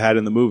Giamatti have had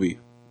in the movie.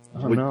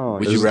 Oh no!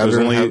 Would you rather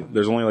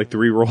there's only like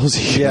 3 roles.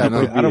 Yeah,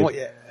 no, I don't want.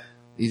 Yeah.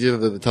 He's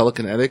either the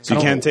telekinetics. You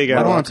can't take out.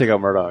 I don't want to take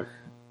out Murdoch.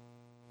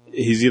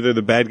 He's either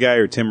the bad guy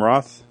or Tim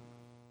Roth.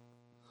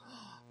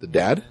 The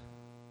dad?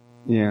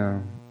 Yeah.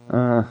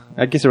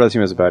 I guess I'd rather see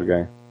him as a bad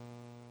guy.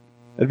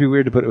 It'd be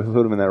weird to put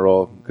him in that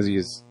role because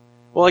he's.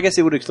 Well, I guess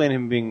it would explain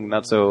him being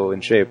not so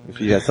in shape if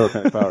he had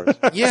telekinetic powers.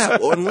 Yeah,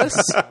 well,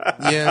 unless.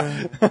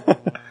 Yeah.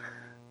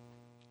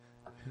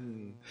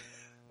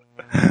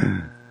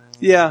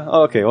 Yeah.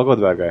 Oh, okay, we'll go with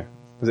the bad guy.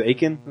 Was it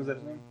Aiken? Was that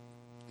his name?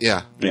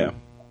 Yeah. Yeah.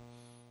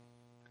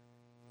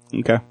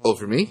 Okay. Oh,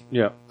 for me?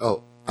 Yeah.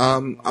 Oh, I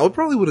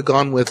would have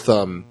gone with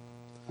one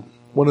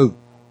of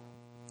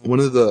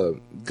the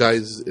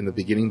guys in the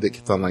beginning that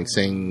kept on like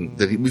saying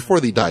that before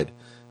they died.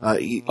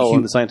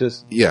 The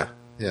scientist. Yeah,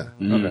 yeah.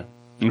 Okay.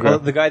 Well,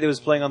 the guy that was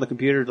playing on the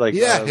computer, like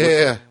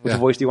Which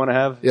voice do you want to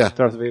have? Yeah.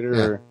 Darth Vader.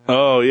 Yeah. Or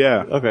Oh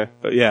yeah. okay,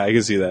 Yeah, I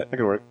can see that. that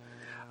could work.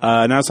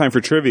 Now it's time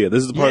for trivia.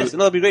 This is the part. Yes, no,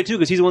 that'd be great too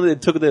because he's the one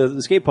that took the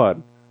escape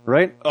pod,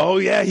 right? Oh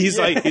yeah, he's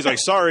like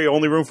sorry,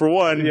 only room for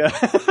one. Yeah.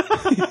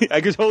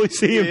 I could totally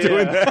see him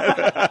doing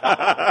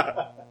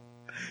that.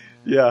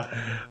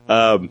 Yeah.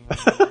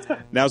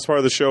 Now it's part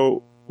of the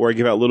show where I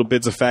give out little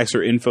bits of facts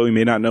or info you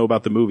may not know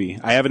about the movie.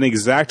 I have an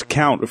exact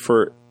count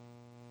for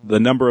the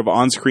number of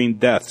on-screen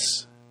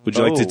deaths. Would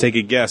you like to take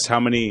a guess how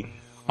many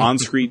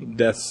on-screen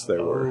deaths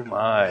there were? Oh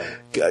my.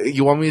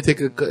 You want me to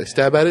take a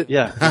stab at it?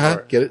 Yeah, go for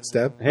it. Get it?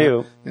 Stab? Hey.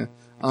 Yeah.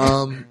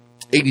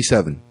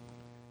 87.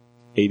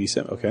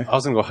 87. Okay. I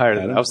was gonna go higher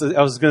than that.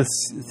 I was gonna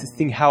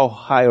think how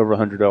high over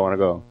 100 do I want to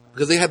go?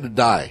 Because they had to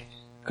die.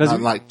 Because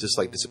Not just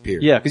like disappear.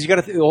 yeah, because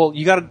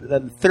you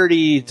got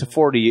 30 to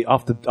 40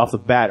 off the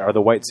bat are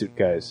the white suit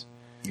guys,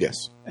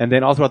 Yes. and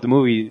then all throughout the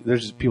movie,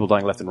 there's just people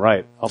dying left and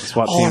right. All the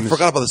SWAT Oh, teams. I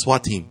forgot about the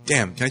SWAT team.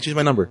 Damn. Can I change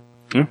my number?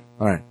 Yeah.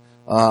 All right.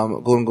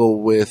 I'm going to go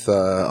with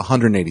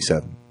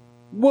 187.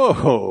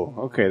 Whoa.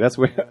 Okay, that's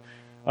way.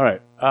 All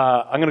right.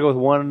 I'm gonna go with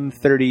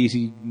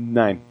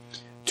 139.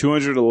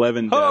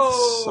 211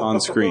 deaths on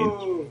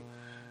screen.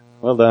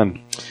 Well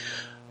done.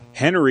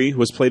 Henry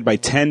was played by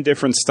 10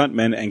 different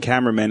stuntmen and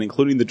cameramen,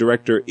 including the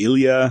director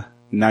Ilya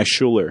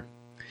Naishuller.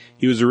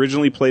 He was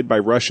originally played by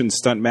Russian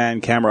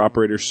stuntman camera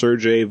operator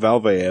Sergei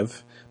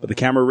Valvaev, but the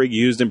camera rig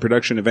used in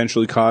production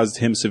eventually caused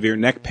him severe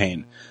neck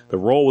pain. The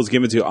role was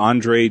given to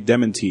Andrei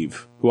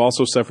Dementiv, who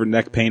also suffered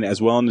neck pain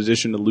as well in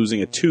addition to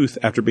losing a tooth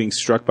after being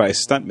struck by a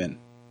stuntman.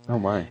 Oh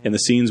my. In the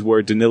scenes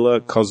where Danila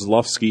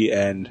Kozlovsky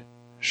and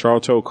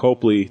Charlotte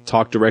Copley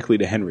talked directly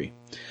to Henry.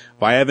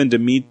 Vaev and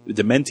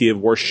Dementiev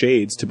wore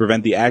shades to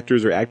prevent the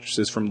actors or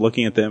actresses from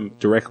looking at them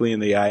directly in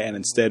the eye and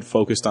instead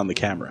focused on the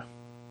camera.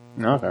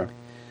 Okay.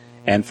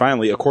 And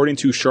finally, according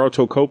to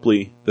Charlotte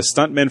Copley, the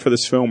stuntmen for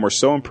this film were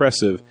so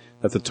impressive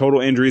that the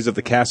total injuries of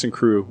the cast and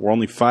crew were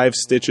only 5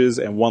 stitches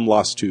and 1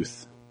 lost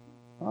tooth.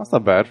 Well, that's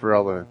not bad for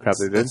all the crap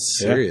they did. That's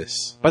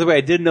serious. By the way,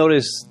 I did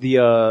notice the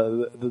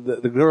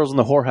girls in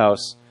the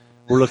whorehouse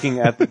were looking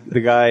at the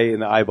guy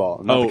in the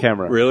eyeball, not the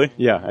camera. Really?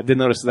 Yeah, I did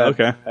notice that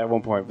Okay. at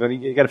one point. But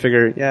you got to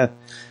figure,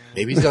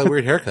 Maybe he's got a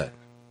weird haircut.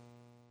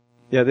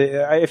 yeah.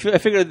 I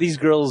figured these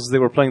girls, they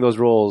were playing those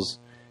roles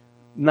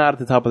not at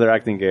the top of their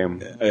acting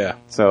game. Yeah.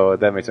 So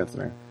that makes sense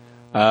to me.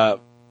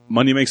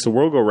 Money makes the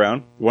world go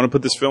round. We want to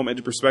put this film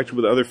into perspective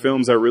with other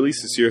films that were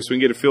released this year so we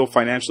can get a feel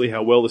financially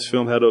how well this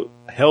film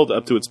held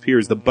up to its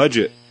peers. The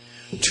budget,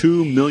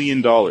 $2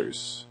 million. I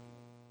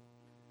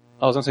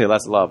was going to say it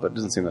lasts a lot, but it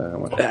doesn't seem that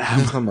much.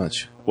 How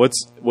much? What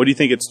do you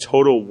think its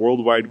total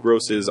worldwide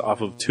gross is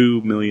off of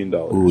 $2 million?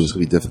 Ooh, this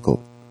will be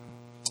difficult.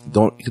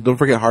 Don't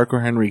forget,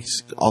 Hardcore Henry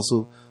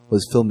also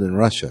was filmed in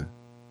Russia.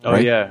 Oh,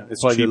 right? yeah.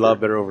 It's probably cheaper. a lot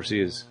better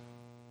overseas.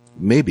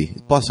 Maybe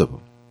it's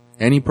possible.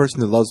 Any person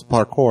that loves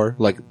parkour,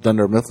 like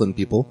Dunder Mifflin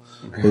people,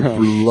 would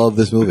love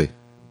this movie.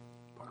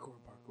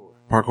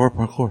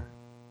 Parkour.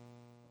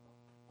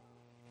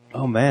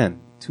 Oh man,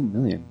 2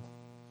 million.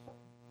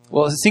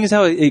 Well, seeing as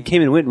how it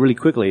came and went really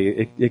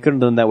quickly, it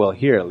couldn't have done that well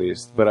here at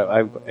least. But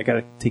I got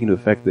to take into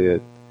effect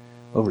the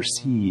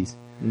overseas.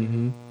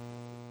 Mm-hmm.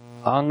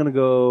 I'm gonna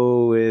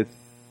go with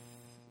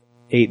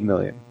 8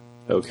 million.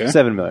 Okay.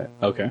 7 million.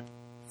 Okay.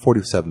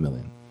 47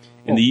 million.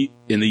 In the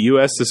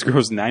U.S., this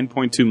grossed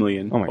 9.2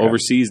 million. Oh my God.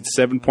 Overseas,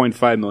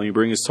 7.5 million,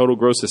 bringing its total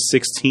gross to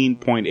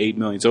 16.8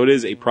 million. So it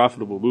is a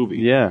profitable movie.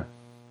 Yeah.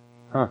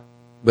 Huh.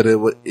 But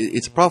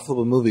it's a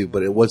profitable movie,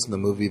 but it wasn't a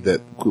movie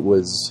that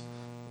was...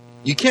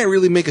 You can't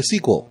really make a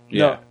sequel. Yeah.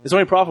 No, it's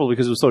only profitable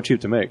because it was so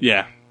cheap to make.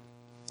 Yeah.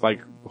 Like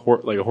a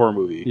horror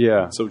movie.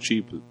 Yeah. So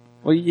cheap.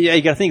 Well, yeah,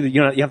 you got to think that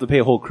you have to pay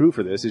a whole crew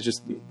for this. It's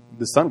just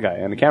the stunt guy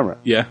and the camera.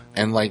 Yeah.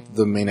 And like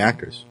the main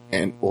actors.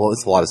 And, well,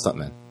 it's a lot of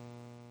stuntmen.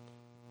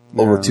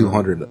 Over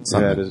 200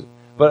 stuntmen. Yeah, it is.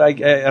 But I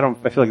don't.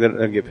 I feel like they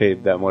don't get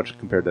paid that much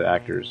compared to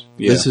actors.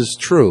 Yeah. This is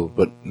true,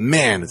 but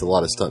man, it's a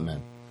lot of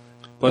stuntmen.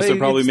 Plus, Well, they're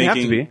probably it doesn't have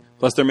to making. be.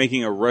 Plus, they're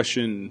making a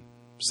Russian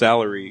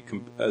salary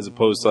as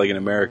opposed to like an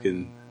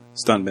American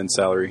stuntman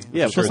salary.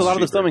 Yeah. I'm Plus, sure a lot of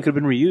the it's cheaper. stuntmen could have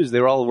been reused.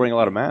 They were all wearing a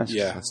lot of masks.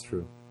 Yeah. That's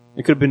true.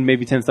 It could have been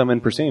maybe 10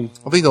 stuntmen per scene.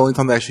 I think the only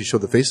time they actually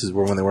showed the faces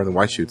were when they were in the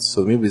white shoots.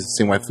 So maybe it's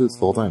the same white suits the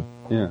whole time.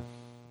 Yeah.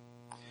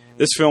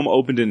 This film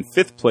opened in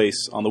 5th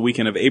place on the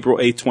weekend of April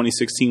 8th,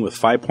 2016 with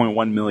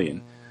 5.1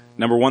 million.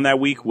 Number 1 that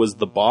week was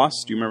The Boss.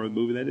 Do you remember the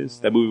movie that is?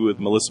 That movie with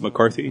Melissa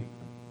McCarthy?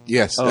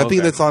 Yes. Oh, I think okay.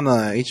 that's on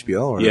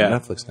HBO or Yeah.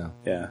 Netflix now.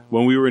 Yeah.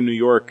 When we were in New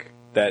York,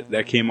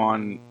 that came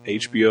on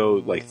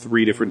HBO like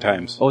 3 different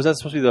times. Oh, is that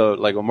supposed to be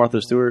like a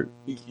Martha Stewart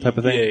type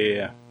of thing?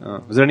 Yeah.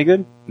 Was it any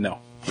good? No.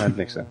 I didn't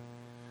think so.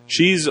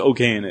 She's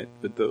okay in it,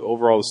 but the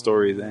overall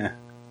story is eh.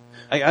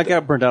 I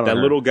got burnt out on That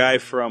her. little guy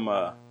from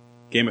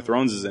Game of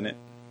Thrones is in it.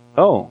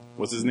 Oh,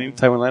 What's his name?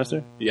 Tywin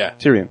Lannister? Yeah.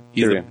 Tyrion.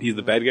 He's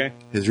the bad guy.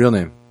 His real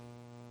name.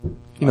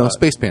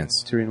 Space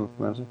Pants. Tyrion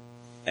Lannister?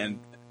 And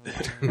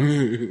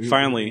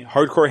finally,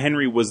 Hardcore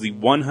Henry was the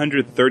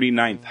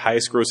 139th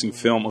highest grossing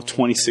film of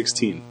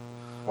 2016.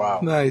 Wow.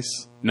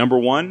 Nice. Number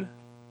 1,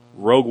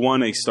 Rogue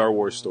One, A Star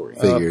Wars Story.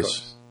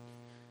 Figures.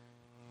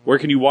 Where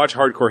can you watch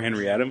Hardcore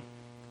Henry, Adam?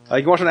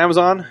 You can watch it on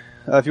Amazon.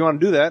 If you want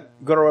to do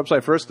that, go to our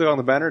website first, click on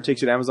the banner, it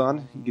takes you to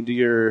Amazon. You can do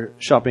your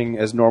shopping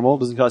as normal.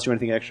 Doesn't cost you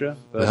anything extra.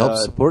 But, It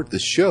helps support the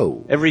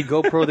show. every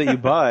GoPro that you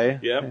buy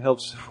Yep. it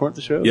helps support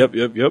the show. Yep.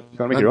 If you want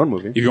to make your own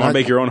movie. If you want to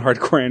make your own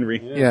Hardcore Henry.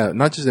 Yeah,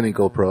 not just any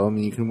GoPro. I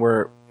mean, you can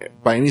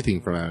buy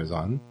anything from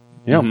Amazon.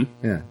 Yeah. Mhm.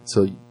 Yeah,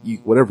 so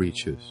whatever you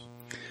choose.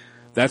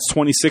 That's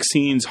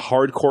 2016's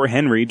Hardcore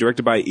Henry,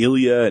 directed by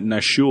Ilya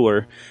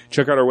Nashuler.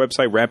 Check out our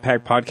website,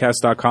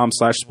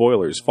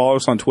 ratpackpodcast.com/spoilers. Follow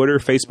us on Twitter,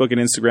 Facebook,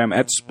 and Instagram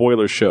at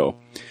Spoilers Show.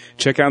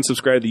 Check out and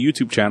subscribe to the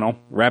YouTube channel,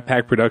 Rat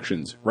Pack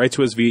Productions. Write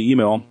to us via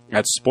email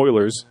at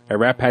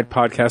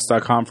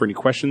spoilers@ratpackpodcast.com for any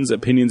questions,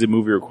 opinions, and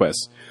movie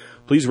requests.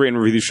 Please rate and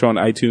review the show on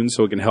iTunes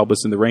so it can help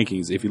us in the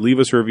rankings. If you leave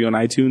us a review on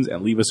iTunes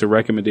and leave us a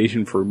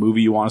recommendation for a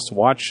movie you want us to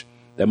watch,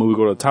 that movie will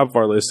go to the top of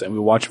our list and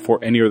we'll watch it for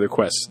any other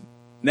requests.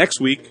 Next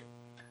week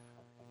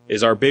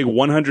is our big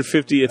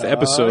 150th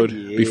episode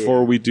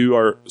before we do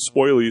our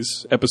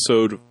spoilies,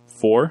 episode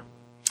 4.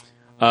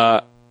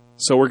 So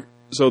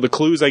the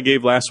clues I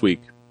gave last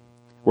week,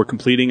 we're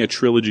completing a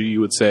trilogy,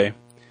 you would say.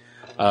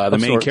 The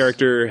main sorts.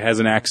 character has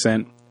an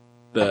accent.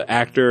 The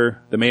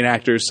main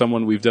actor is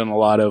someone we've done a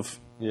lot of.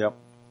 Yep.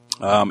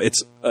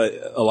 It's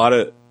a lot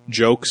of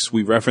jokes.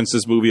 We reference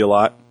this movie a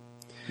lot.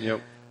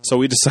 Yep. So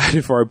we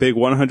decided for our big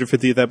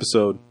 150th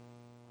episode,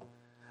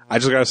 I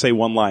just got to say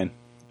one line.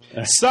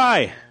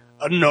 Sigh!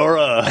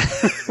 Nora.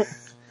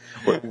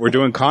 We're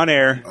doing Con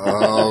Air.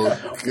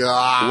 Oh,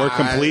 God.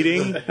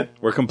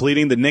 We're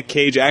completing the Nick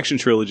Cage action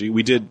trilogy.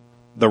 We did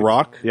The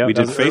Rock. Yep, we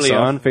that did was Face early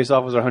Off. on. Face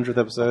Off was our 100th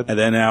episode. And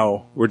then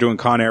now we're doing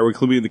Con Air. We're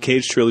completing the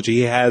Cage trilogy.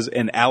 He has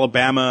an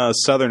Alabama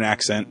Southern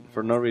accent.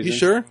 For no reason. You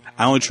sure?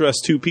 I only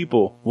trust 2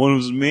 people. One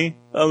was me,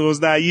 the other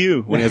was not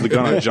you. When he has the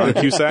gun on John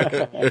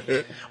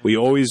Cusack. We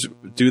always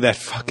do that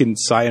fucking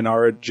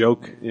sayonara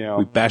joke. Yeah.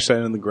 We bash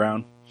that in the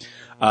ground.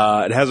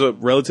 It has a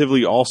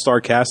relatively all-star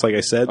cast, like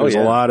I said. There's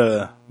yeah. a lot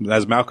of... It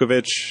has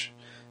Malkovich,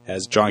 it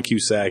has John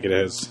Cusack, it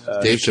has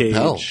Dave Nick Cage,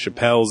 Chappelle.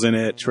 Chappelle's in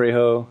it,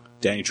 Trejo.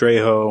 Danny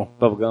Trejo.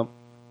 Bubba Gump.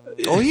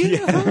 Oh,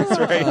 yeah. That's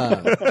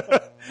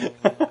right.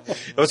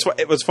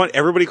 It was fun.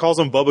 Everybody calls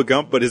him Bubba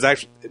Gump, but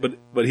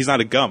but he's not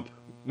a Gump.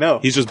 No.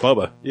 He's just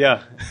Bubba.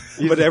 yeah.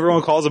 But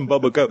everyone calls him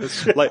Bubba Gump.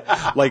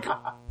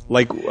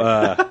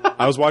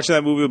 I was watching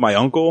that movie with my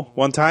uncle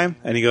one time,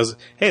 and he goes,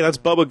 "Hey, that's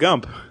Bubba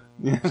Gump."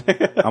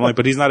 I'm like,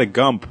 "But he's not a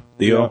Gump,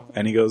 Theo." Yeah.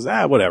 And he goes,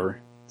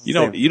 whatever.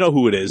 You know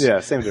who it is." Yeah,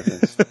 same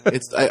difference.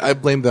 I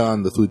blame that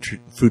on the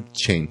food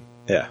chain.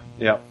 Yeah.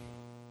 Yeah.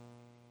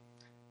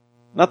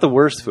 Not the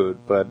worst food,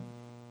 but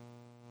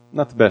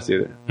not the best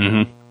either.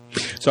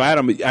 So,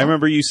 Adam, I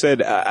remember you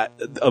said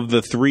of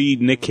the 3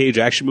 Nick Cage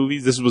action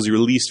movies, this was your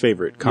least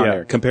favorite, Con Yeah.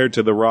 Air, compared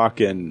to The Rock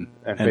and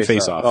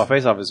Face Off. Oh,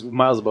 Face Off is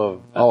miles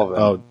above all of them.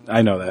 Oh,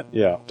 I know that.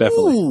 Yeah.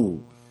 Definitely.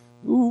 Ooh.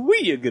 Ooh,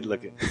 you're good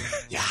looking.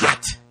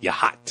 Yacht. you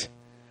hot.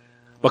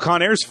 But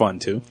Con Air's fun,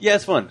 too. Yeah,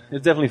 it's fun.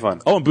 It's definitely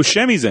fun. Oh, and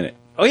Buscemi's in it.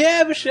 Oh,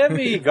 yeah,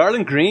 Buscemi.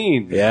 Garland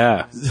Green.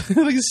 Yeah.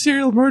 Like a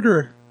serial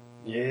murderer.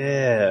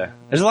 Yeah.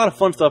 There's a lot of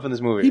fun stuff in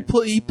this movie.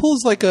 He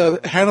pulls like a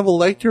Hannibal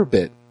Lecter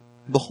bit.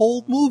 The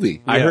whole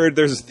movie. I Yeah. heard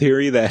there's a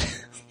theory that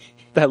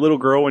that little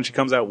girl, when she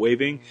comes out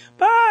waving,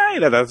 bye,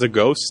 that's a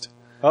ghost.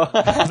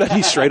 That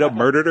he straight up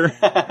murdered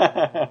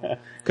her.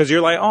 Because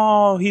you're like,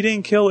 oh, he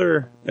didn't kill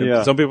her. And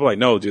Yeah. some people are like,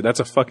 no, dude, that's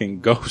a fucking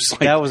ghost.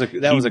 Like, That was a he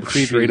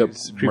creepy, straight up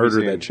creepy murdered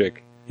scene. that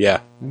chick.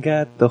 Yeah.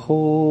 Got the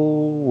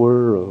whole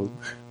world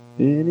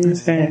in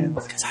his hands.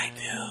 Because I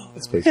knew.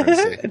 That's what he's trying to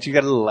say. And she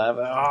got a little laugh.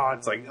 Oh,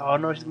 it's like, oh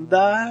no, she's gonna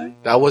die.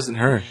 That wasn't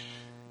her.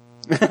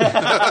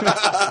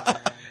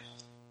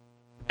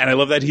 And I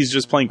love that he's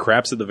just playing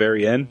craps at the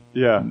very end.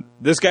 Yeah.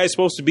 This guy's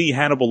supposed to be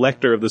Hannibal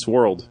Lecter of this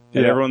world.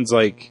 And Yeah. everyone's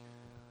like,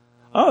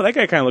 oh, that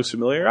guy kind of looks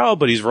familiar. Oh,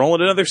 but he's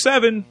rolling another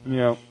 7.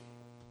 Yeah.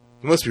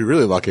 You must be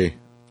really lucky.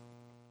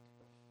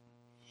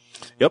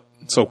 Yep.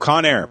 So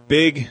Con Air,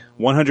 big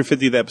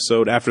 150th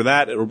episode. After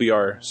that, it'll be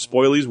our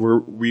spoilies where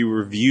we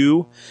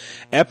review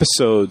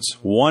episodes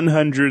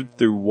 100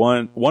 through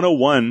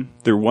 101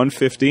 through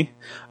 150.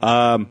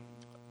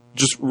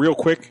 Just real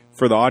quick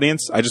for the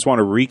audience, I just want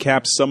to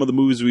recap some of the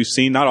movies we've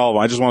seen. Not all of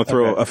them. I just want to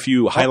throw Okay. a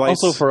few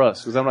highlights. Also for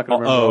us, because I'm not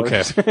going to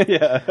remember. Oh, okay.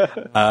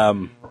 Yeah.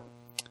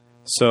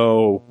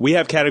 So we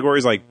have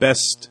categories like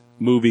best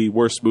movie,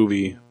 worst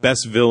movie,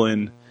 best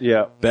villain,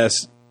 Yeah.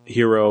 best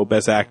hero,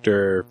 best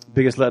actor,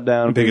 Biggest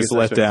letdown. biggest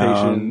letdown,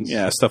 expectations.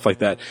 yeah, stuff like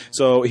that.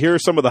 So here are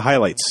some of the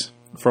highlights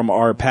from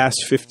our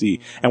past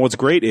 50. And what's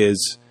great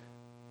is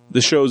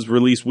the show's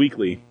released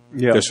weekly.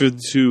 Yeah. There's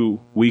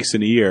 52 weeks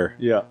in a year.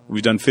 Yeah.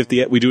 We've done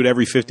 50. We do it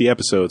every 50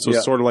 episodes, so Yeah.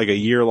 it's sort of like a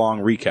year-long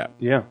recap,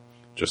 Yeah.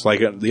 just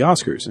like at the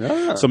Oscars.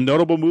 Yeah. Some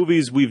notable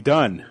movies we've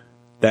done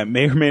that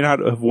may or may not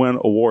have won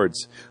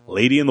awards.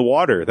 Lady in the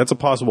Water. That's a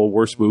possible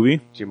worst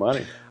movie.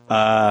 Giamatti.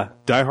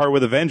 Die Hard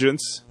with a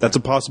Vengeance. That's a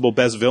possible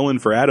best villain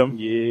for Adam.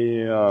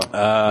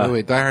 Yeah.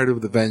 Wait, Die Hard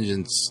with a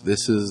Vengeance.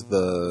 This is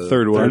the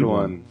Third one. Third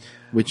one.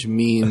 which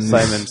means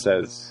Simon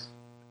says.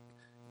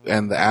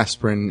 and the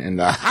aspirin and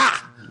the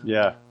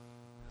Yeah.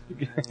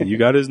 You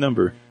got his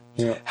number.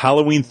 Yeah.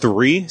 Halloween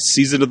 3,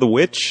 Season of the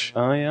Witch.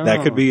 Oh, yeah.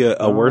 That could be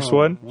a worse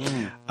one.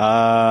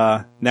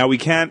 Now we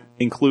can't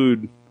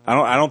include.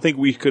 I don't think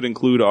we could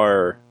include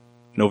our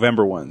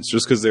November ones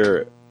just because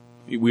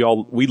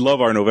we love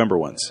our November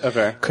ones.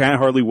 Okay. Can't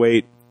Hardly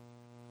Wait,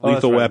 Oh,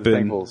 that's Lethal right, the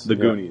Weapon, Thankfuls. The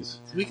Yeah. Goonies.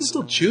 We can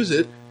still choose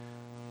it.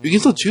 We can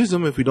still choose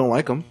them if we don't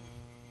like them.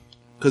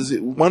 Because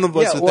one of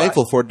us Yeah, is well,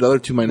 thankful for it, the other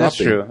two might That's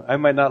not be. true. I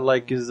might not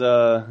like his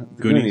the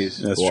Goonies.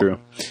 That's Cool. true.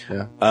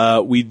 Yeah.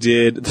 We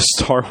did the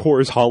Star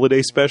Wars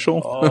Holiday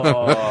Special.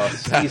 Oh,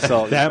 sea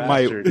salt. you that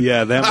might, bastard.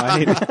 yeah, that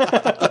might.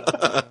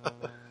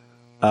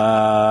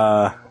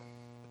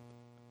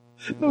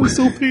 That was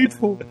so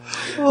painful.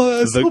 Oh,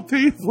 that's The- so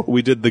painful.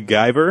 We did the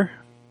Guyver,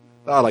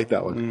 I like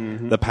that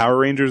one. the Power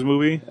Rangers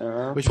movie,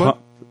 Which one?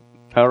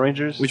 Power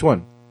Rangers. Which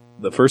one?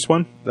 the first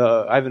one.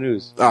 The Ivan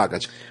Ooze. Ah,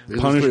 gotcha. There's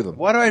Punish- three of them.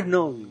 Why do I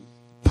know these?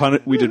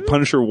 We did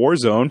Punisher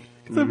Warzone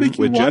make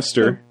you with watch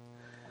Jester.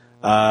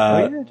 Oh,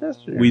 yeah,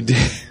 Jester. We did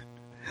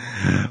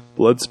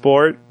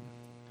Bloodsport,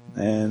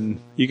 and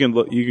you can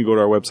go to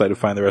our website to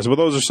find the rest. But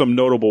those are some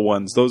notable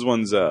ones. Those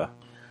ones, I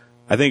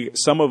think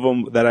some of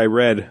them that I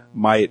read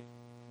might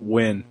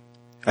win.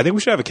 I think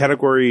we should have a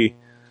category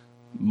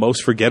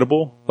most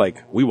forgettable.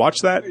 Like we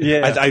watched that.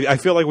 Yeah. I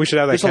feel like we should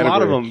have that. There's a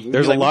category. lot of them.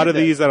 There's Like, a we lot did of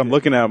that. these that I'm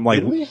looking at. I'm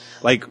like, Did we?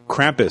 like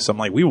Krampus. I'm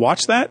like, we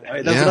watched that.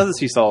 That's Yeah. another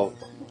sea salt,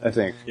 I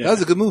think. That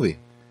was a good movie.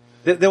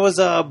 There was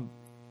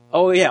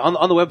oh yeah, on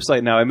the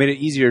website now, I made it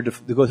easier to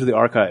go through the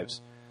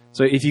archives.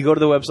 So if you go to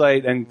the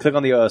website and click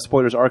on the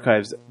spoilers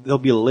archives, there'll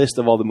be a list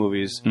of all the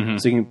movies, so you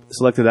can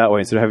select it that way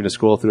instead of having to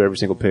scroll through every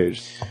single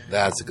page.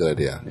 That's a good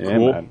idea. Yeah,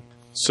 Cool. man.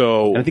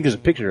 So And I think there's a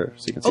picture,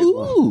 so you can see it.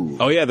 Well. Ooh.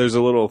 oh yeah, there's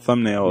a little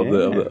thumbnail Yeah.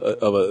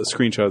 of a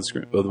screenshot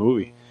of the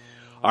movie.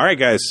 All right,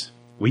 guys,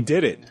 we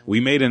did it. We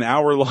made an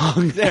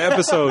hour-long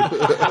episode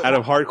out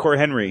of Hardcore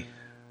Henry.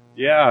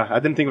 Yeah, I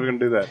didn't think we were going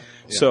to do that.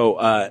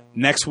 So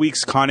next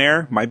week's Con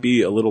Air might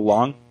be a little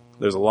long.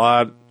 There's a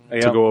lot to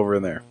Yeah. go over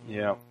in there.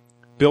 Yeah.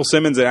 Bill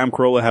Simmons and Adam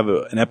Carolla have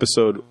an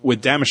episode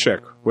with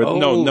Damashek.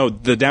 No,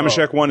 the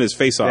Damashek one is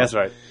Face Off. That's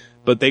right.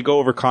 But they go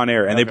over Con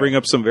Air, and they Okay. bring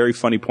up some very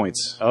funny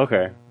points.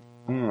 Okay.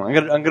 I'm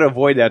gonna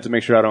avoid that to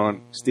make sure I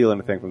don't steal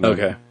anything from them.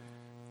 Okay.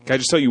 Can I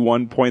just tell you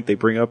one point they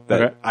bring up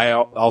that Okay. I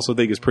also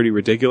think is pretty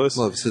ridiculous?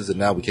 Well, since it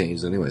now we can't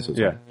use it anyway. So it's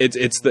Yeah.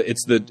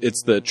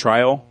 It's the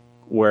trial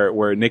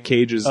where Nick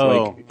Cage is Oh,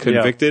 like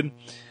convicted,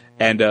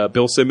 and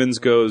Bill Simmons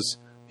goes.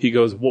 He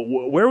goes,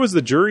 where was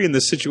the jury in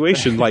this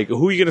situation? Like,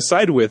 who are you going to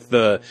side with?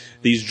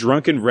 These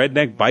drunken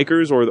redneck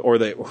bikers or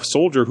the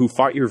soldier who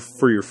fought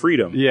for your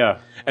freedom? Yeah.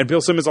 And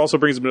Bill Simmons also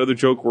brings up another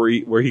joke where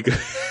he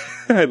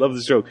I love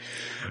this joke.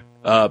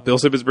 Bill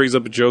Simmons brings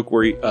up a joke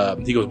where he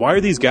goes, why are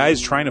these guys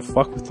trying to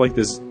fuck with like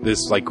this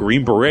like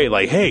Green Beret?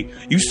 Like, hey,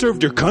 you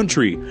served your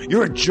country.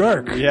 You're a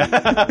jerk. Yeah.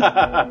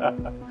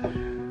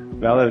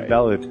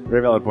 Valid.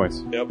 Very valid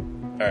points. Yep.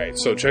 All right.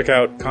 So check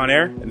out Con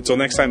Air. And until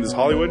next time, this is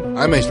Hollywood.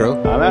 I'm Maestro.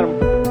 I'm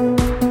Adam.